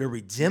Absolutely.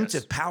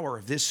 redemptive Yes. power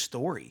of this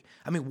story.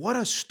 I mean, what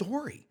a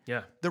story.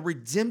 Yeah. The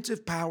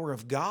redemptive power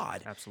of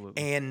God.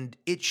 Absolutely. And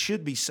it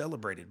should be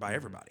celebrated by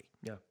everybody.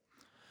 Yeah.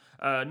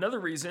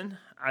 Another reason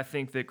I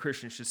think that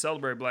Christians should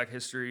celebrate Black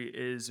history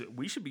is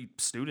we should be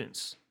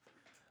students.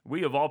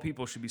 We, of all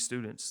people, should be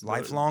students.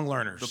 Lifelong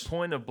learners. The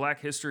point of Black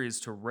history is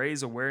to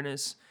raise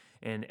awareness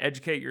and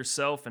educate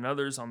yourself and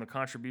others on the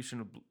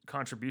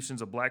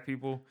contributions of Black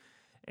people.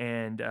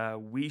 And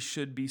we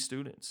should be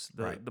students.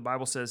 Right. The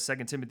Bible says,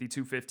 2 Timothy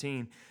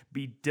 2:15,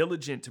 be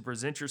diligent to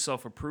present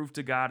yourself approved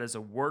to God as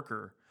a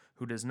worker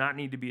who does not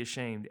need to be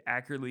ashamed,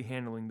 accurately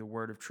handling the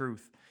word of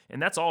truth.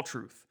 And that's all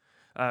truth.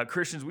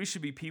 Christians, we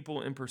should be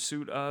people in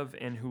pursuit of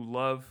and who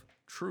love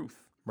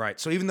truth. Right.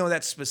 So even though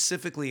that's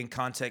specifically in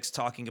context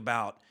talking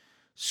about The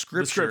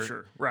scripture,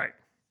 scripture, right.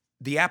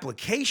 the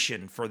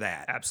application for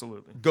that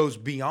Absolutely. goes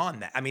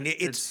beyond that. I mean,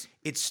 it's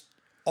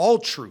all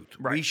truth.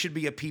 Right. We should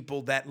be a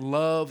people that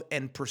love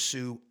and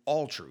pursue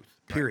all truth,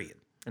 period.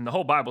 And the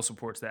whole Bible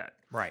supports that.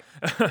 Right.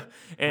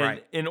 And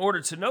Right. in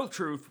order to know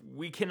truth,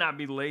 we cannot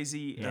be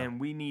lazy and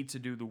we need to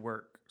do the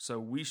work. So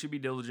we should be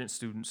diligent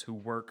students who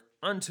work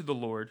unto the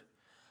Lord,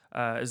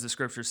 as the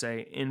scriptures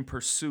say, in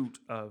pursuit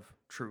of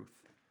truth.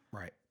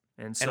 Right.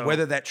 And so, And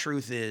whether that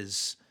truth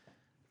is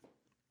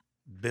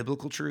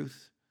biblical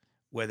truth,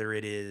 whether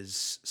it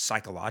is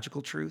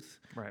psychological truth,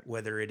 Right.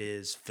 whether it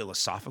is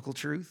philosophical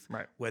truth,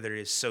 Right. whether it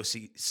is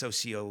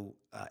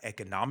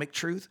socio-economic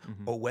truth,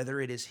 or whether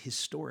it is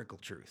historical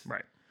truth,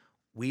 right.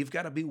 we've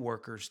got to be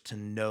workers to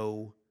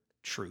know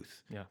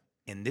truth. Yeah,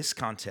 In this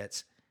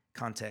context,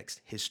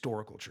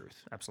 historical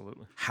truth.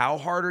 absolutely. How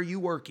hard are you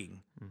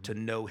working to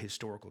know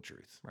historical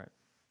truth? Right.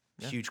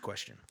 Huge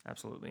question.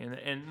 Absolutely.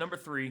 And number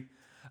 3,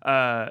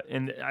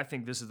 and I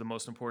think this is the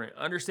most important,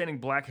 understanding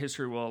Black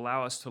history will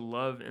allow us to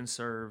love and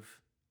serve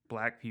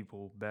Black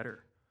people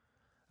better.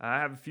 I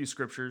have a few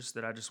scriptures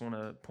that I just want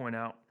to point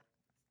out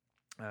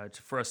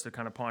for us to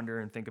kind of ponder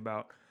and think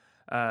about.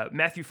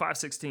 Matthew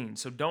 5:16.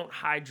 So don't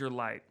hide your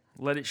light.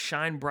 Let it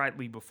shine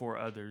brightly before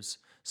others,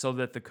 so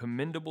that the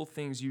commendable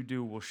things you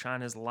do will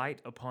shine as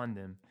light upon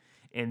them,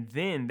 and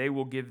then they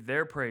will give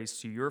their praise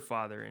to your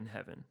Father in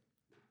heaven.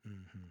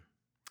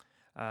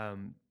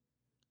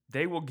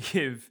 They will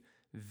give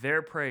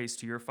their praise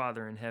to your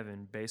Father in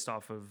heaven based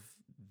off of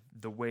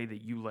the way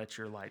that you let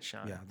your light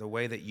shine. Yeah, the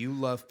way that you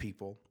love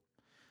people,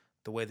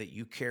 the way that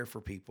you care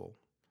for people,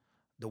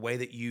 the way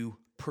that you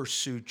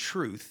pursue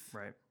truth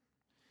Right.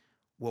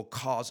 will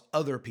cause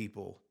other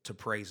people to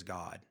praise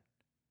God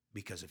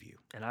because of you.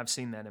 And I've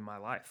seen that in my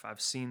life.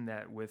 I've seen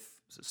that with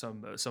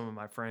some of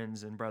my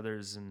friends and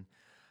brothers, and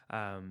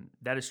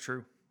that is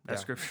true. That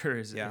scripture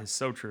is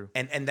so true.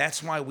 And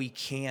that's why we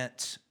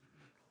can't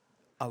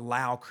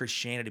allow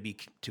Christianity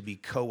to be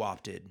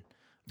co-opted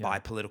by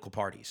political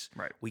parties.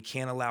 Right. We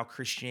can't allow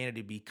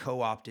Christianity to be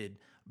co-opted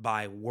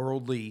by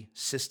worldly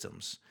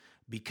systems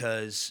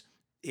because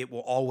it will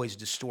always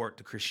distort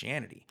the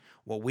Christianity.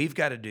 What we've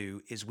got to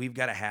do is we've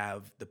got to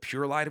have the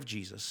pure light of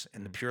Jesus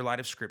and the pure light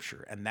of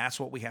Scripture, and that's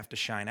what we have to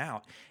shine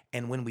out.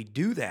 And when we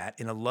do that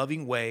in a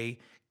loving way,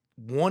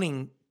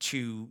 wanting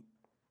to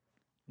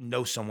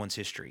know someone's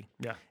history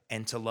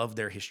and to love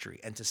their history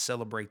and to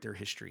celebrate their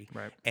history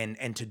Right.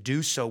 and to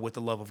do so with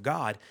the love of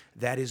God,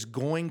 that is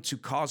going to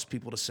cause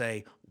people to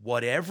say,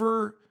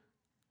 whatever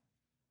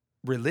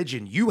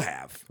religion you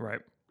have,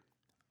 Right.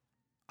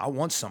 I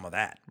want some of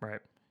that.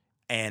 Right.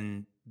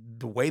 And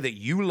the way that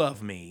you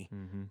love me,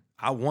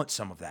 I want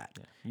some of that.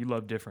 You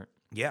love different.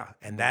 Yeah.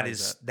 And Why that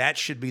is that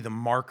should be the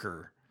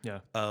marker Yeah.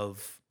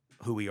 of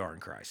who we are in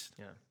Christ.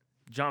 Yeah.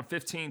 John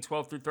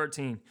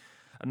 15:12-13,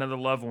 another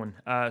love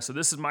one. So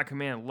this is my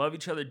command. Love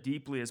each other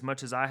deeply as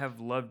much as I have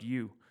loved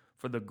you.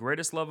 For the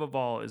greatest love of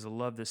all is a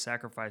love that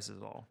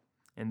sacrifices all.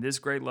 And this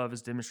great love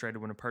is demonstrated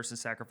when a person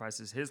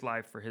sacrifices his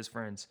life for his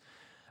friends.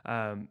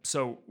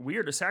 So we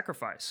are to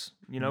sacrifice.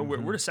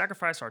 We're to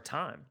sacrifice our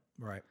time.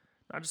 Right.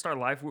 Not just our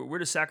life. We're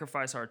to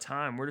sacrifice our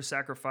time. We're to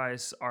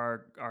sacrifice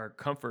our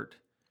comfort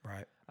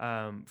Right.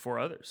 for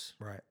others.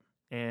 Right.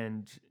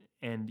 And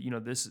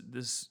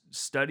this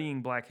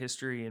studying Black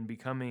history and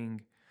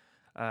becoming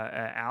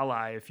an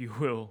ally, if you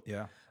will,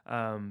 Yeah.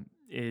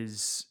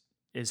 is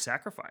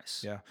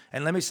sacrifice. Yeah.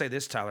 And let me say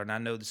this, Tyler, and I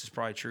know this is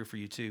probably true for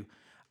you too.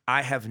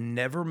 I have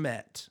never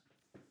met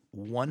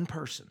one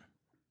person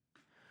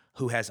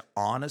who has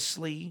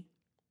honestly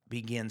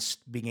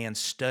began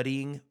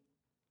studying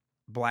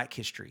Black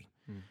history,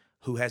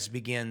 who has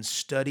begun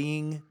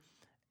studying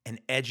and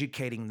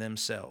educating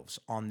themselves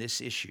on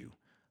this issue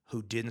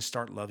who didn't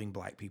start loving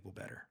black people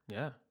better.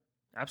 Yeah,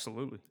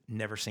 absolutely.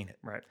 Never seen it.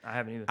 Right. I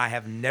haven't either. I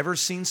have never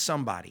seen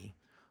somebody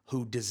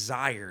who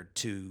desired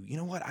to, you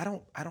know what, I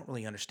don't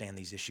really understand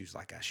these issues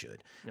like I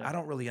should. Yeah. I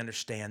don't really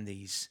understand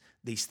these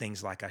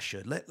things like I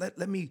should.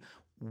 Let me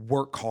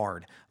work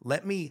hard.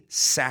 Let me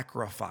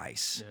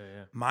sacrifice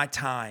my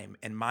time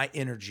and my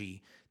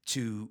energy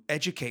to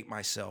educate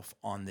myself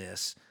on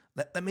this.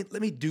 Let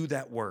me do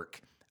that work.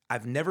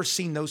 I've never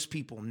seen those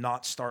people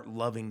not start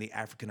loving the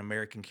African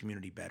American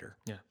community better.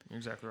 Yeah, you're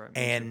exactly right.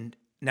 And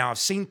now I've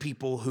seen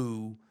people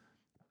who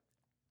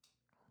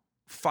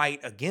fight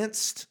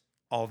against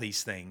all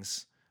these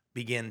things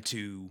begin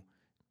to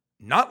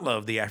not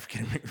love the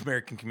African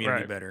American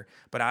community better,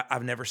 but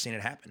I've never seen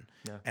it happen.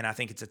 Yeah. And I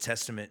think it's a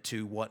testament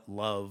to what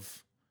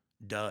love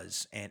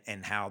does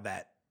and how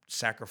that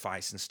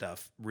sacrifice and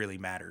stuff really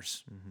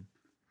matters.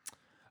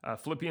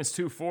 Philippians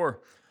 2:4,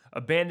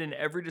 abandon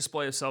every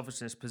display of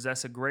selfishness,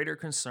 possess a greater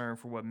concern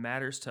for what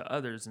matters to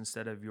others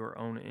instead of your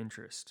own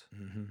interest.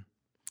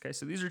 Okay,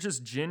 so these are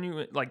just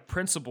genuine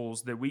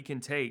principles that we can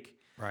take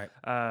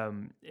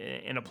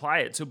and apply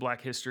it to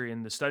Black history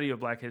and the study of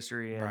Black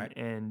history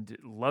and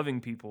loving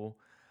people,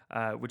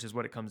 which is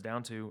what it comes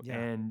down to. Yeah.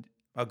 And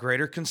a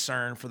greater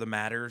concern for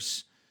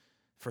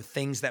for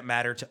things that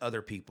matter to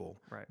other people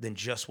than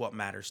just what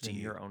matters to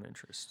you. Your own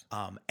interest.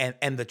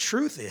 And the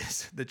truth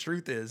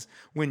is,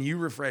 when you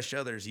refresh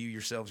others, you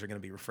yourselves are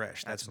going to be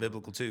refreshed. That's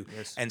biblical too.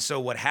 Yes. And so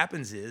what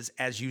happens is,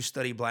 as you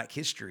study Black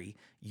history,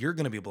 you're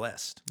going to be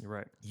blessed. You're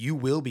right. You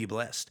will be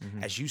blessed.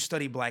 As you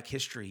study Black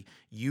history,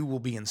 you will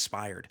be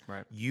inspired.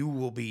 Right. You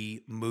will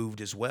be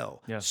moved as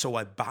well. Yeah. So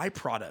a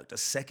byproduct, a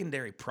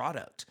secondary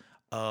product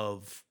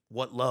of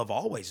what love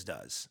always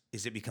does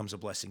is it becomes a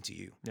blessing to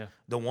you. Yeah.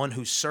 The one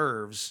who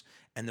serves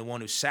and the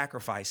one who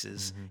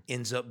sacrifices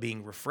ends up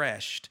being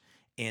refreshed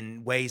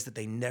in ways that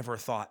they never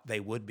thought they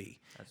would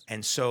be.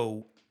 And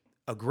so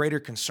a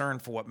greater concern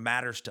for what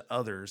matters to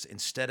others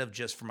instead of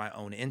just for my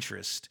own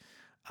interest,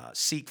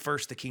 seek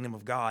first the kingdom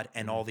of God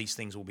and all these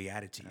things will be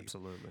added to you.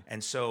 Absolutely.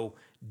 And so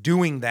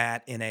doing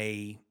that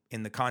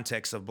in the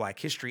context of Black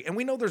history, and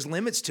we know there's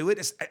limits to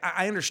it.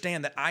 I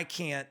understand that I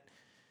can't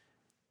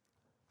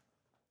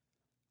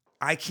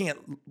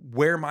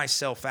wear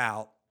myself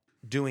out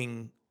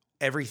doing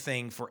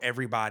everything for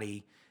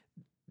everybody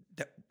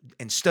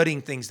and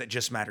studying things that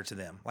just matter to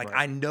them.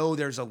 I know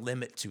there's a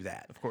limit to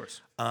that. Of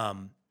course.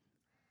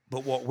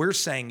 But what we're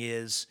saying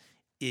is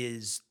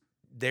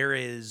there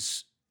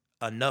is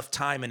enough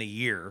time in a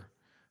year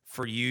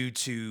for you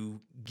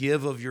to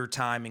give of your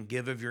time and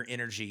give of your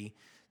energy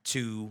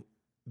to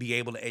be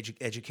able to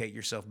educate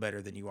yourself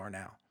better than you are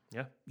now.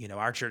 Yeah. You know,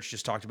 our church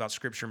just talked about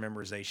scripture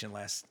memorization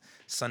last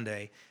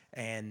Sunday,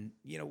 and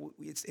you know,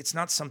 it's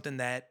not something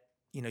that,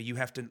 you know, you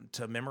have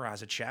to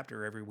memorize a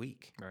chapter every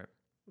week. Right.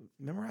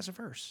 Memorize a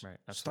verse. Right.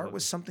 Absolutely. Start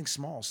with something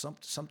small,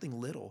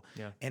 something little.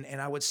 Yeah.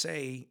 And I would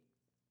say,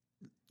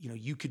 you know,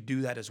 you could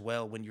do that as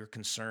well when you're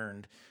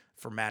concerned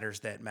for matters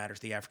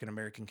the African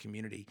American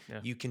community. Yeah.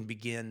 You can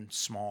begin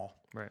small.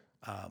 Right.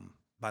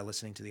 By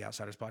listening to the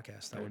Outsiders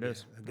podcast. That would be be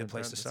a good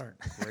place to start.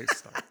 Great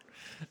start.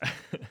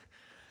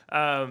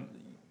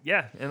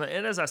 Yeah, and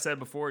as I said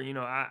before, you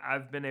know,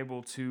 I've been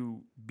able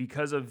to,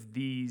 because of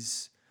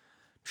these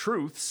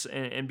truths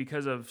and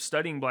because of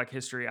studying Black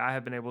history, I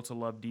have been able to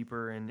love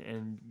deeper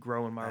and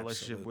grow in my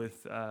relationship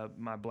with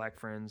my Black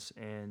friends,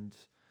 and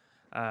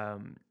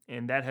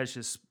that has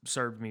just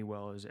served me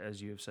well,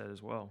 as you have said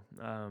as well.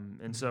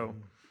 And so,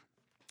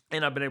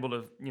 and I've been able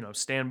to, you know,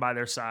 stand by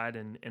their side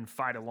and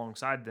fight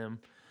alongside them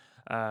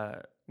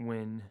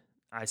when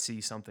I see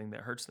something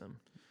that hurts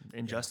them,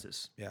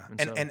 injustice. Yeah.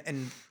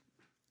 And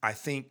I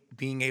think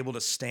being able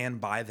to stand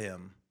by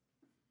them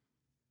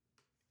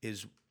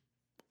is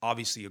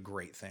obviously a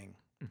great thing.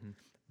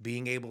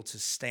 Being able to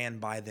stand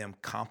by them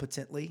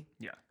competently,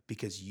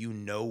 because you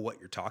know what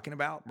you're talking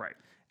about, right,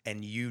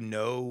 and you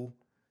know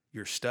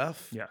your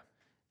stuff,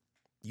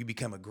 you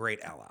become a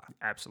great ally.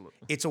 Absolutely.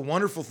 It's a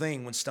wonderful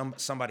thing when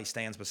somebody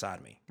stands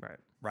beside me.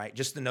 Right.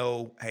 Just to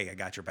know, hey, I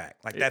got your back.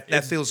 Like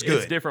that feels good.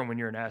 It's different when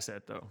you're an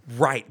asset, though.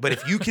 Right. But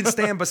if you can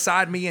stand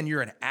beside me and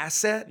you're an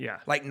asset, Yeah.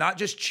 like not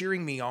just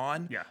cheering me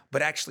on, Yeah.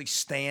 but actually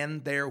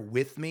stand there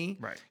with me.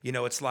 Right. You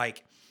know, it's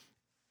like,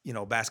 you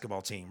know,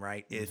 basketball team,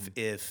 right?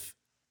 If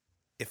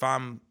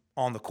I'm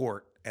on the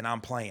court and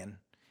I'm playing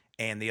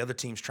and the other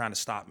team's trying to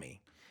stop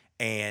me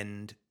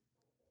and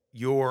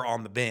you're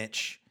on the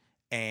bench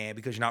and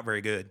because you're not very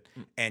good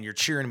and you're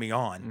cheering me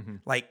on,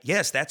 like,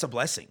 yes, that's a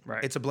blessing.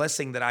 Right. It's a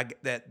blessing that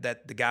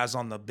that the guys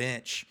on the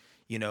bench,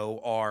 you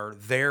know, are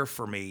there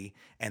for me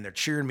and they're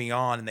cheering me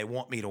on and they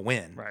want me to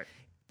win. Right.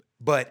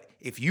 But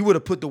if you would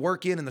have put the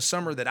work in the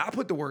summer that I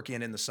put the work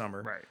in the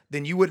summer, Right.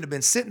 then you wouldn't have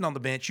been sitting on the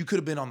bench. You could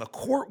have been on the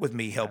court with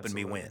me helping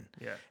Absolutely. me win.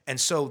 Yeah.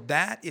 And so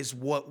that is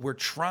what we're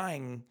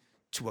trying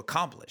to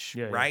accomplish,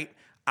 Yeah, yeah. right?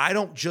 I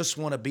don't just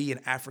want to be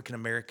an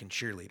African-American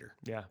cheerleader.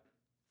 Yeah.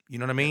 You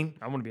know what I mean?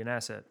 I want to be an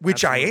asset.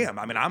 Which Absolutely. I am.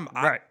 I mean,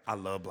 Right. I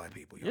love Black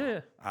people, y'all. Yeah.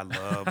 I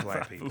love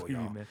Black people, Believe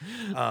y'all. me,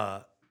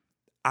 man.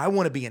 I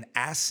want to be an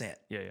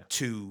asset Yeah.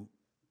 to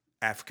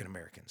African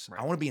Americans. Right.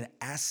 I want to be an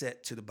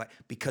asset to the Black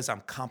because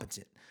I'm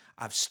competent.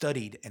 I've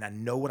studied and I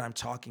know what I'm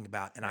talking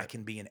about, and I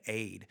can be an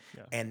aid.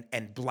 Yeah.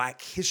 And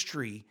Black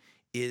history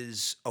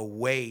is a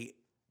way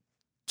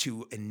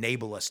to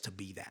enable us to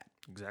be that,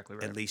 Exactly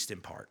right. at least in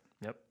part.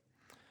 Yep.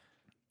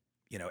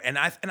 You know, and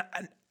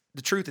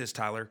the truth is,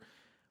 Tyler,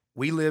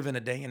 we live in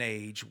a day and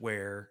age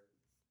where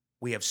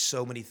we have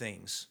so many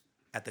things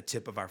at the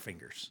tip of our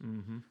fingers,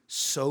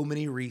 so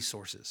many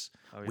resources.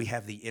 Oh, yeah. We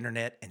have the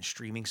internet and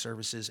streaming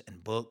services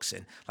and books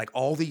and like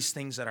all these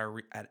things that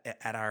are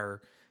at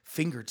our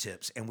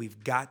fingertips, and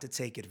we've got to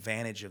take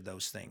advantage of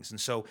those things.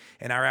 And so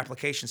in our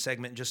application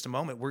segment in just a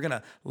moment, we're going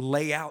to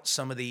lay out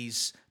some of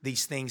these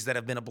things that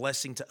have been a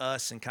blessing to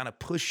us and kind of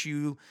push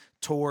you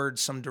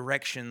towards some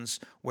directions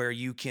where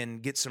you can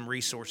get some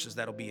resources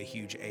that'll be a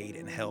huge aid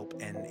and help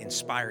and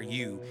inspire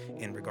you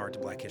in regard to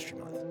Black History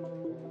Month.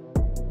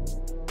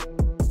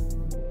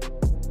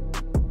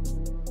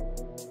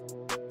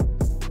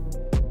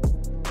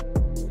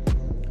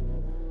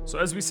 So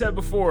as we said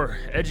before,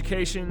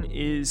 education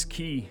is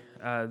key.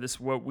 This is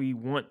what we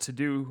want to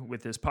do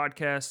with this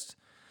podcast.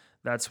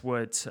 That's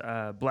what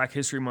Black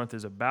History Month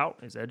is about,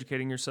 is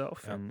educating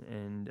yourself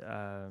and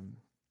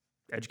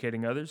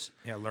educating others.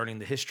 Yeah, learning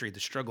the history, the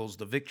struggles,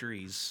 the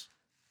victories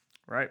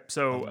Right. of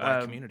So the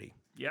Black community.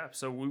 yeah,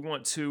 so we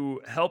want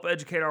to help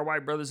educate our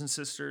white brothers and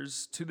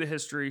sisters to the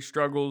history,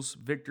 struggles,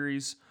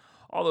 victories,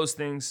 all those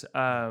things.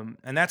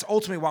 And that's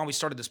ultimately why we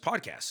started this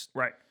podcast.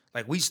 Right.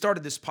 Like we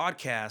started this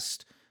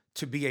podcast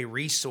to be a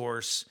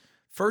resource,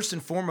 first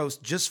and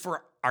foremost, just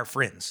for our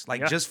friends,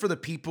 like just for the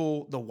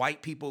people, the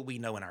white people we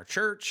know in our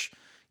church.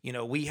 You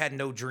know, we had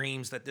no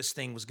dreams that this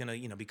thing was going to,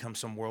 you know, become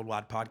some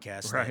worldwide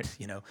podcast. Right. That,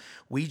 you know,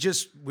 we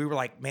were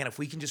like, man, if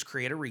we can just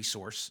create a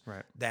resource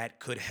that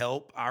could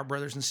help our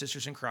brothers and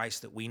sisters in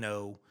Christ that we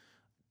know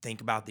think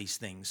about these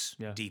things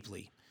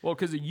deeply. Well,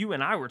 because you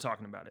and I were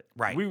talking about it.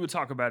 Right. We would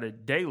talk about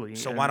it daily.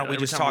 So why don't we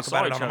just talk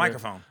about it on a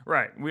microphone?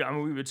 Right. We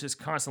would just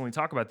constantly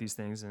talk about these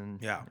things.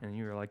 And and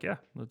you were like,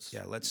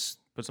 let's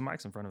put some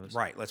mics in front of us.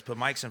 Right. Let's put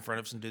mics in front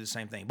of us and do the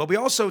same thing. But we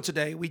also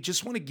today, we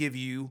just want to give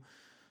you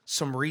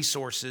some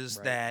resources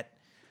that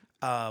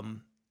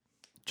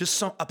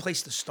just a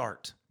place to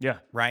start. Yeah.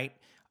 Right.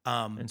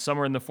 And some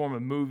are in the form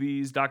of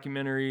movies,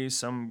 documentaries,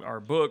 some are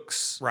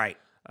books. Right.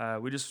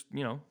 We just,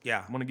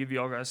 want to give you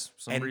all guys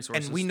some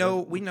resources. And we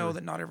know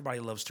that not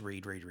everybody loves to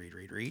read.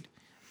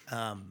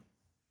 And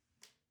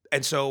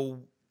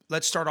so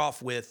let's start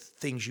off with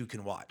things you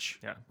can watch.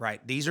 Yeah.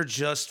 Right. These are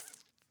just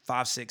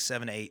 5, 6,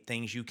 7, 8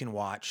 things you can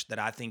watch that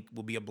I think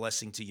will be a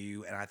blessing to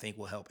you and I think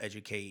will help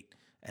educate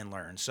and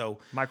learn. So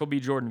Michael B.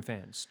 Jordan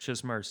fans,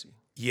 Just Mercy.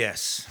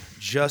 Yes,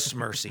 Just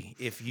Mercy.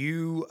 If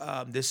you,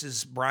 this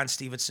is Brian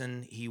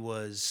Stevenson. He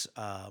was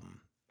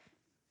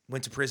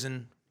went to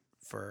prison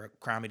for a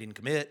crime he didn't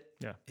commit.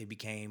 Yeah. He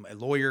became a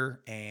lawyer,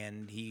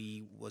 and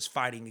he was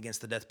fighting against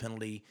the death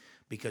penalty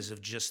because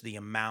of just the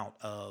amount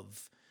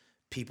of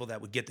people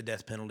that would get the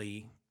death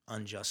penalty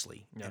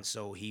unjustly. Yeah. And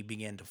so he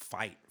began to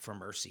fight for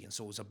mercy. And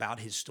so it was about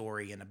his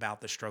story and about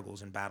the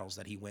struggles and battles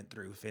that he went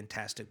through.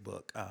 Fantastic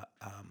book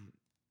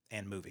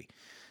and movie.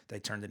 They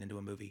turned it into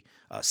a movie.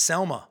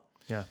 Selma.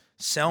 Yeah.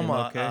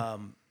 Selma,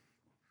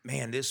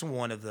 man, this is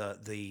one of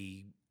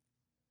the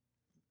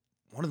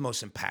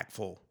most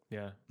impactful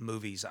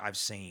movies I've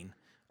seen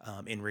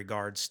in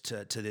regards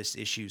to this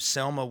issue.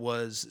 Selma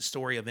was the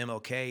story of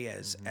MLK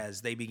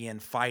as they began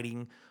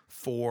fighting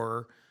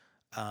for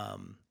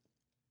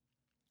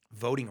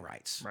voting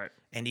rights. Right.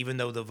 And even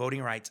though the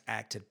Voting Rights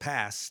Act had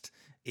passed,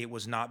 it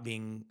was not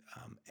being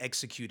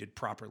executed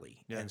properly.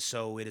 Yeah. And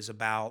so it is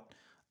about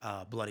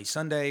Bloody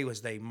Sunday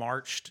as they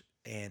marched,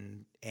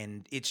 and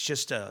it's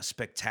just a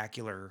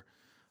spectacular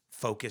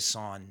focus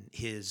on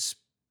his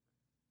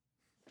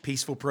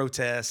peaceful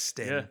protest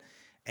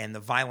and the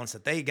violence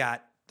that they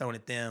got thrown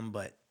at them,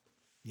 but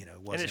it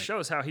wasn't. And it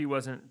shows how he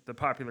wasn't the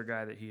popular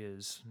guy that he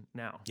is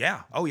now.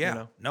 Yeah. Oh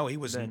yeah. No, he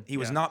was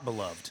not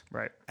beloved.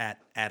 Right.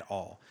 At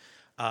all.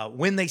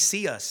 When They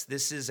See Us,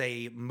 this is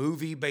a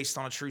movie based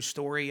on a true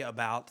story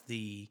about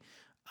the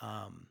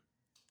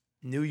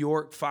New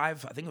York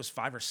 5, I think it was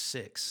 5 or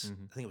 6.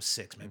 Mm-hmm. I think it was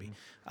 6 maybe.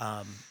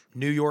 Mm-hmm.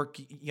 New York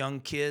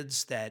young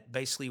kids that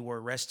basically were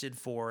arrested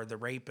for the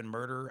rape and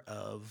murder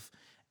of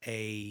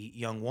a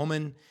young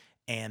woman,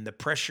 and the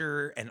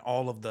pressure and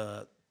all of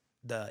the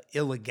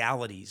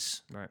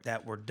illegalities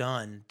that were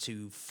done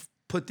to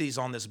put these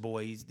on these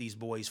boys,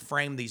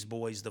 frame these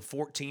boys. The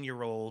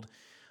 14-year-old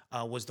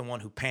was the one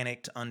who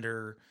panicked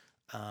under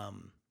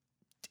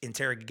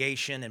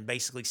interrogation and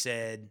basically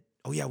said,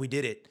 "Oh yeah, we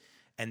did it,"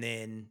 and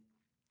then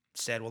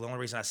said, "Well, the only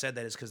reason I said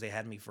that is because they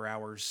had me for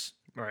hours.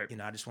 Right.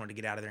 I just wanted to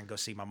get out of there and go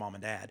see my mom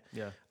and dad.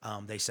 Yeah.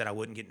 They said I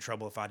wouldn't get in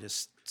trouble if I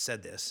just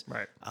said this.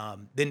 Right.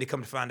 Then to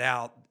come to find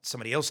out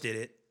somebody else did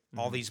it,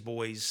 all these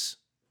boys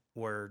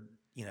were,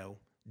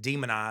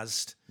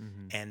 demonized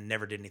and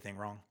never did anything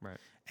wrong. Right.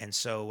 And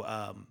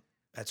so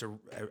that's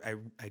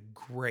a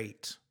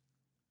great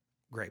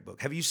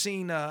book. Have you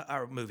seen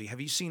our movie?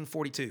 Have you seen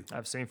 42?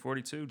 I've seen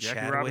 42.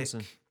 Jackie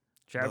Robinson.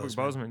 Chadwick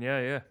Boseman.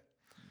 Yeah.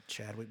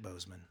 Chadwick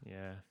Boseman.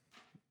 Yeah.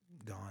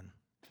 Gone.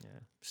 Yeah.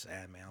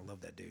 Sad, man. I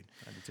love that dude.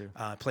 I do too.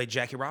 Played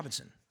Jackie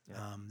Robinson. Yeah.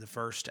 The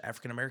first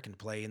African-American to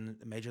play in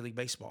Major League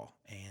Baseball,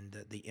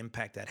 and the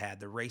impact that had,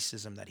 the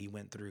racism that he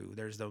went through.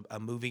 There's a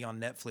movie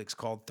on Netflix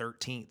called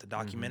 13th, the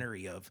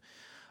documentary of,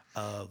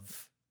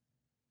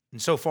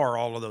 and so far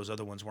all of those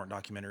other ones weren't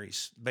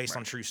documentaries based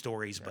on true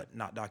stories, but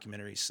not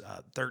documentaries.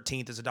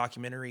 13th is a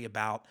documentary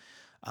about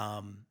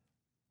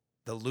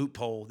the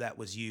loophole that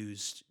was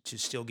used to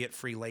still get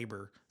free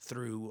labor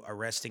through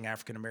arresting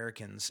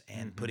African-Americans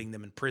and putting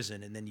them in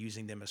prison and then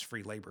using them as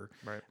free labor.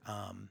 Right.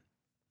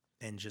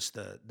 And just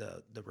the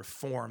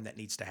reform that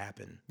needs to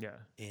happen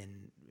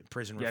in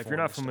prison reform. Yeah, if you're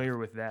not familiar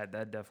with that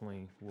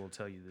definitely will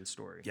tell you this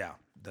story. Yeah,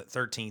 the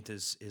 13th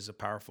is a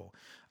powerful.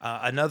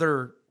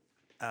 Another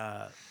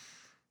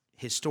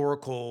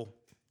historical...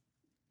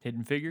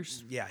 Hidden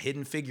Figures? Yeah,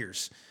 Hidden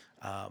Figures.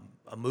 A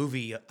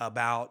movie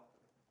about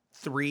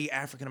 3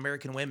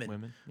 African-American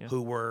women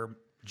who were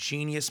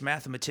genius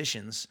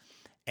mathematicians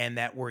and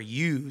that were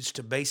used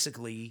to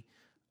basically...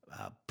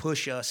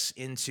 push us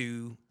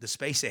into the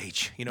space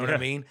age, you know what I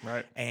mean?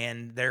 Right.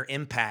 And their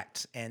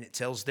impact, and it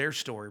tells their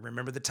story.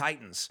 Remember the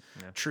Titans,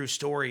 true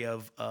story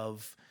of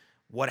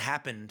what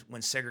happened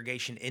when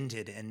segregation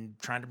ended and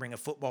trying to bring a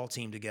football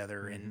team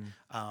together. And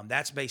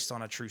that's based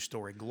on a true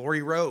story.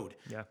 Glory Road,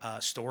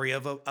 story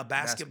of a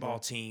basketball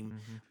team.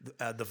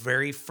 The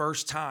very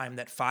first time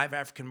that 5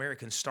 African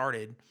Americans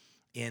started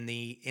in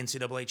the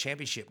NCAA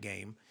championship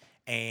game,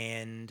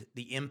 and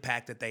the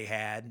impact that they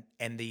had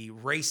and the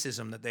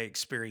racism that they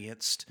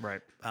experienced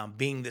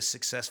being this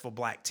successful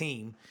black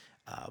team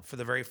for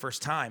the very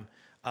first time.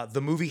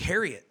 The movie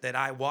Harriet that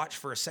I watched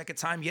for a second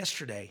time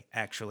yesterday,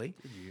 actually.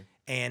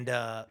 And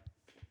I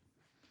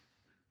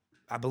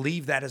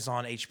believe that is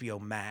on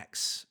HBO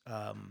Max.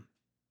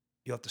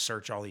 You'll have to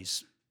search all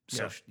these,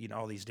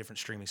 all these different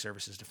streaming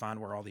services to find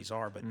where all these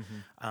are. But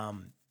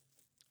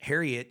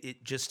Harriet,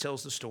 it just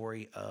tells the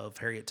story of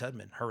Harriet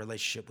Tubman, her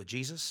relationship with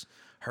Jesus,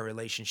 her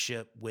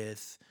relationship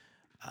with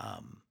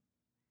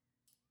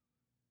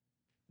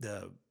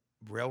the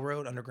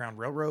Underground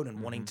Railroad,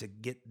 and wanting to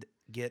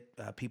get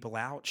people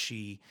out.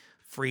 She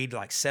freed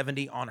like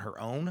 70 on her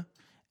own,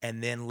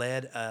 and then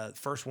led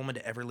first woman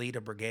to ever lead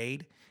a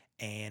brigade.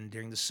 And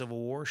during the Civil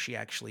War, she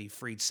actually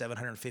freed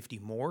 750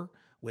 more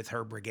with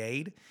her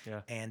brigade. Yeah.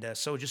 And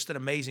so just an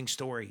amazing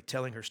story,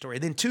 telling her story.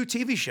 And then 2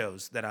 TV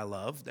shows that I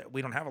love. That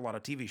we don't have a lot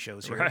of TV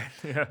shows here. Right.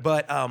 Yeah.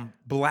 But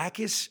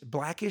Blackish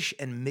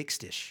and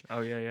Mixedish.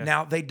 Oh, yeah.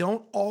 Now, they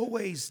don't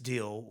always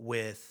deal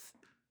with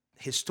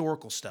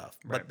historical stuff,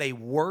 but they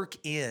work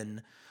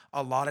in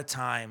a lot of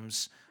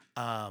times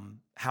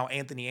how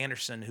Anthony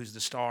Anderson, who's the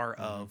star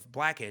of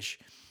Blackish,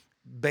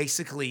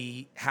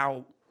 basically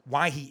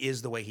why he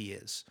is the way he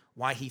is,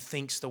 why he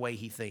thinks the way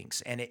he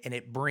thinks. And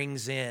it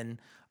brings in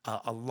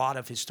a lot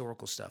of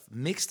historical stuff.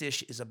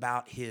 Mixedish is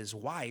about his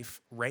wife,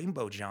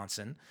 Rainbow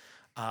Johnson,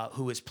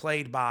 who is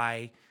played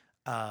by,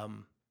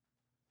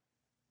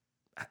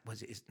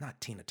 it's not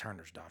Tina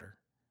Turner's daughter.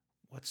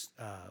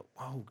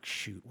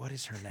 What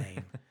is her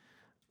name?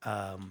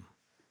 Oh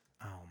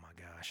my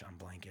gosh, I'm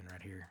blanking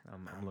right here.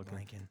 I'm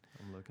looking.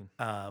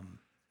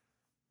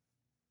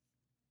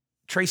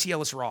 Tracy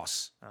Ellis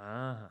Ross.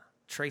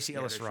 Tracy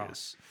Ellis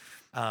Ross.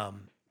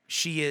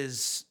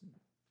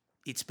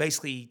 It's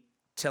basically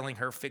telling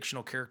her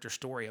fictional character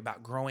story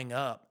about growing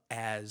up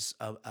as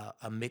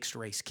a mixed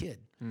race kid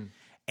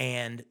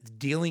and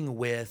dealing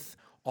with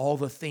all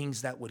the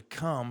things that would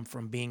come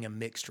from being a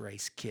mixed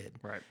race kid.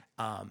 Right.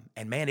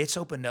 And man, it's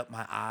opened up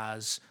my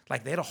eyes.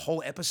 Like, they had a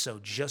whole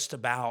episode just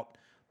about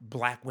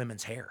black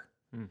women's hair.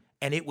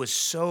 And it was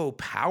so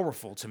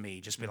powerful to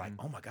me, just be like,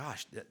 oh my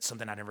gosh, that's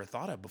something I never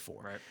thought of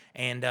before. Right.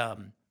 And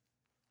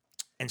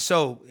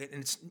so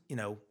it's,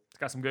 it's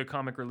got some good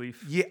comic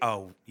relief. Yeah.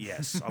 Oh,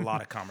 yes. A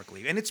lot of comic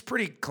relief. And it's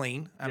pretty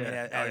clean. I mean,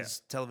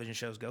 as television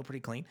shows go, pretty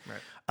clean.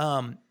 Right.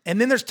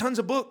 And then there's tons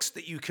of books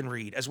that you can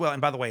read as well.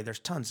 And by the way, there's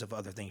tons of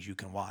other things you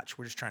can watch.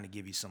 We're just trying to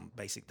give you some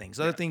basic things.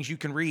 Other things you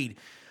can read.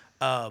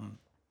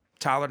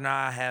 Tyler and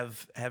I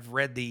have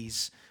read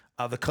these.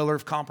 The Color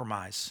of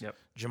Compromise. Yep.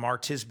 Jamar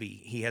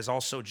Tisby. He has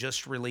also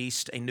just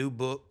released a new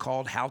book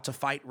called How to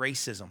Fight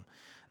Racism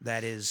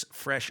that is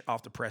fresh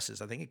off the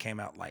presses. I think it came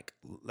out like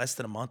less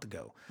than a month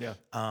ago. Yeah.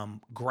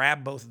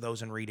 Grab both of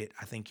those and read it.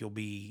 I think you'll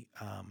be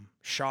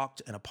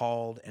shocked and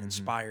appalled and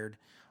inspired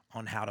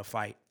on how to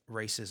fight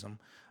racism.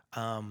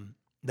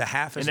 The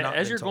half is not. And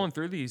as you're going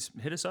through these,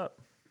 hit us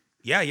up.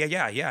 Yeah.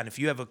 And if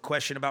you have a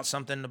question about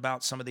something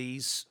about some of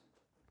these,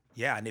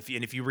 and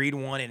if you read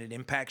one and it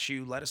impacts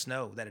you, let us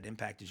know that it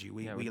impacted you.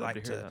 We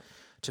like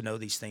to know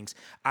these things.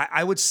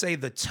 I would say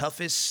the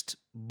toughest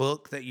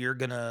book that you're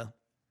gonna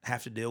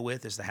have to deal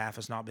with is The Half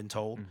Has Not Been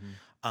Told.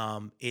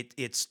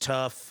 It's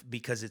tough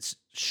because it's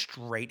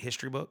straight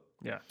history book.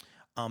 Yeah.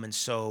 And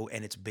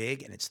it's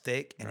big and it's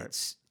thick and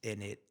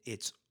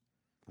it's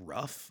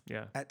rough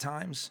at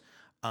times.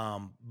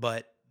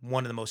 But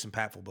one of the most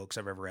impactful books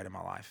I've ever read in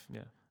my life.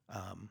 Yeah.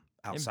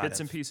 Outside in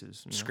bits and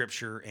pieces,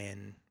 scripture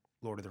and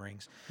Lord of the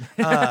Rings.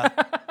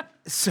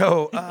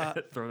 So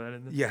throw that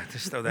in there. yeah,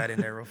 just throw that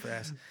in there real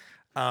fast.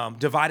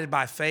 Divided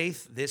by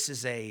Faith. This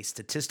is a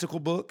statistical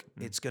book.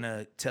 It's going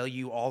to tell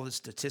you all the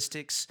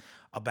statistics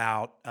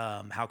about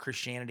how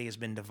Christianity has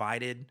been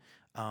divided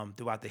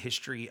throughout the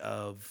history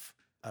of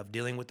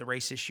dealing with the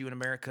race issue in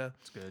America.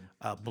 That's good.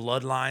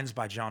 Bloodlines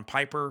by John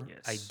Piper,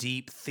 Yes. a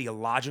deep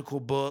theological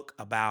book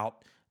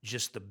about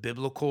just the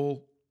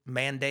biblical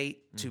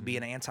mandate to be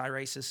an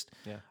anti-racist.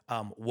 Yeah.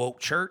 Woke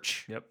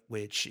Church, Yep.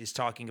 which is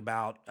talking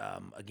about,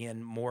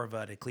 again, more of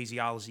an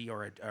ecclesiology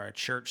or a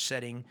church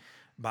setting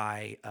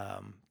by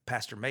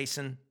Pastor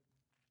Mason.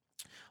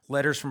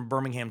 Letters from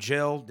Birmingham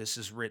Jail. This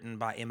is written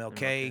by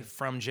MLK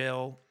from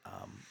jail.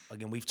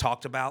 Again, we've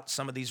talked about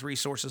some of these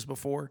resources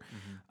before.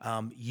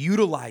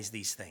 Utilize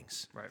these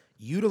things. Right.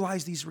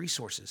 Utilize these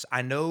resources.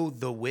 I know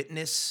The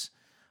Witness,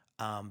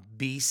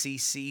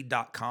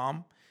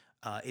 bcc.com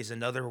is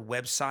another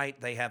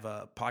website. They have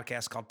a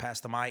podcast called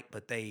Pass the Mic,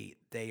 but they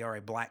are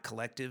a Black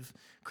collective,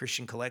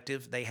 Christian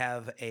collective. They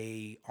have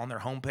on their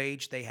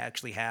homepage, they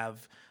actually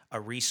have a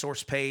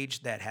resource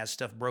page that has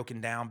stuff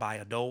broken down by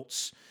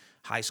adults,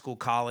 high school,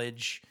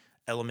 college,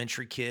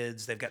 elementary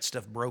kids. They've got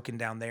stuff broken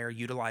down there.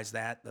 Utilize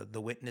that, the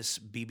Witness,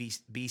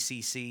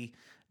 bcc.com.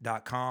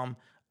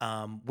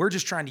 We're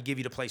just trying to give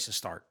you the place to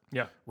start.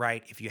 Yeah.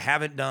 Right? If you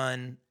haven't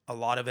done a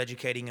lot of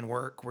educating and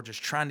work, we're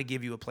just trying to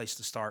give you a place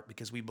to start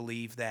because we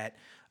believe that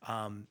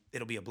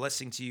it'll be a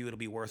blessing to you. It'll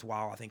be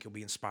worthwhile. I think you'll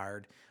be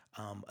inspired.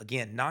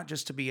 Again, not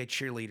just to be a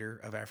cheerleader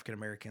of African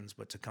Americans,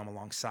 but to come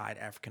alongside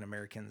African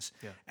Americans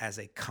as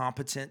a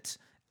competent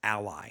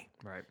ally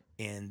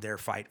in their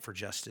fight for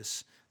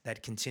justice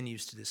that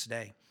continues to this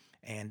day.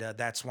 And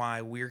that's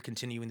why we're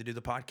continuing to do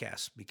the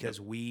podcast, because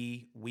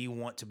we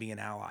want to be an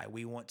ally.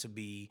 We want to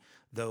be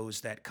those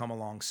that come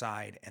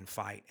alongside and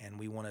fight, and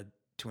we want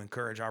to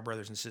encourage our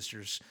brothers and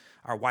sisters,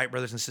 our white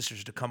brothers and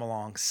sisters, to come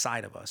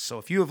alongside of us. So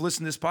if you have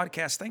listened to this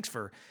podcast, thanks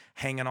for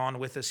hanging on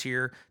with us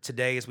here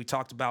today as we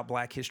talked about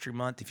Black History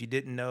Month. If you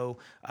didn't know,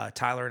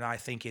 Tyler and I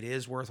think it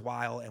is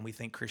worthwhile, and we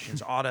think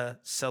Christians ought to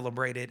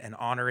celebrate it and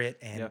honor it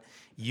and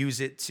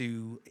use it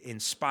to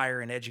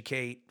inspire and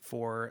educate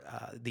for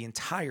the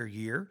entire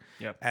year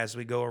as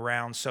we go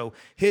around. So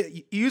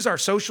use our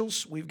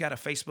socials. We've got a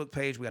Facebook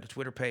page. We've got a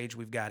Twitter page.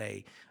 We've got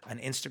an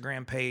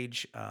Instagram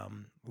page.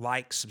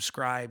 Like,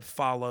 subscribe,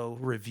 follow,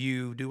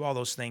 review, do all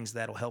those things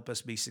that'll help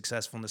us be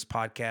successful in this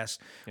podcast.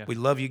 We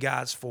love you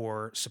guys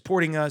for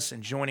supporting us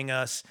and joining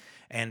us.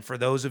 And for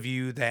those of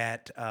you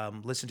that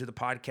listen to the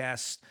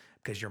podcast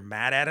because you're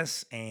mad at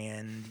us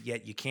and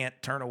yet you can't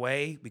turn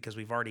away because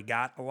we've already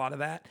got a lot of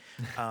that.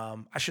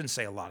 I shouldn't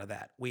say a lot of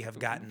that. We have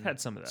gotten had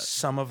some of that.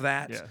 Some of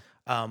that.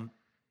 Yeah.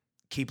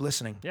 Keep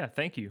listening. Yeah.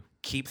 Thank you.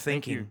 Keep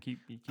thinking. Keep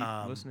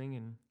listening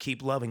and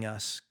keep loving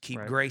us.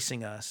 Keep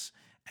gracing us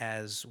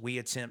as we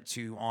attempt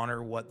to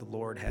honor what the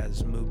Lord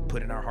has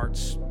put in our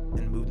hearts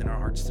and moved in our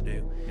hearts to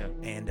do. Yeah.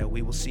 And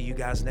we will see you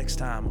guys next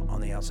time on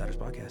the Outsiders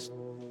Podcast.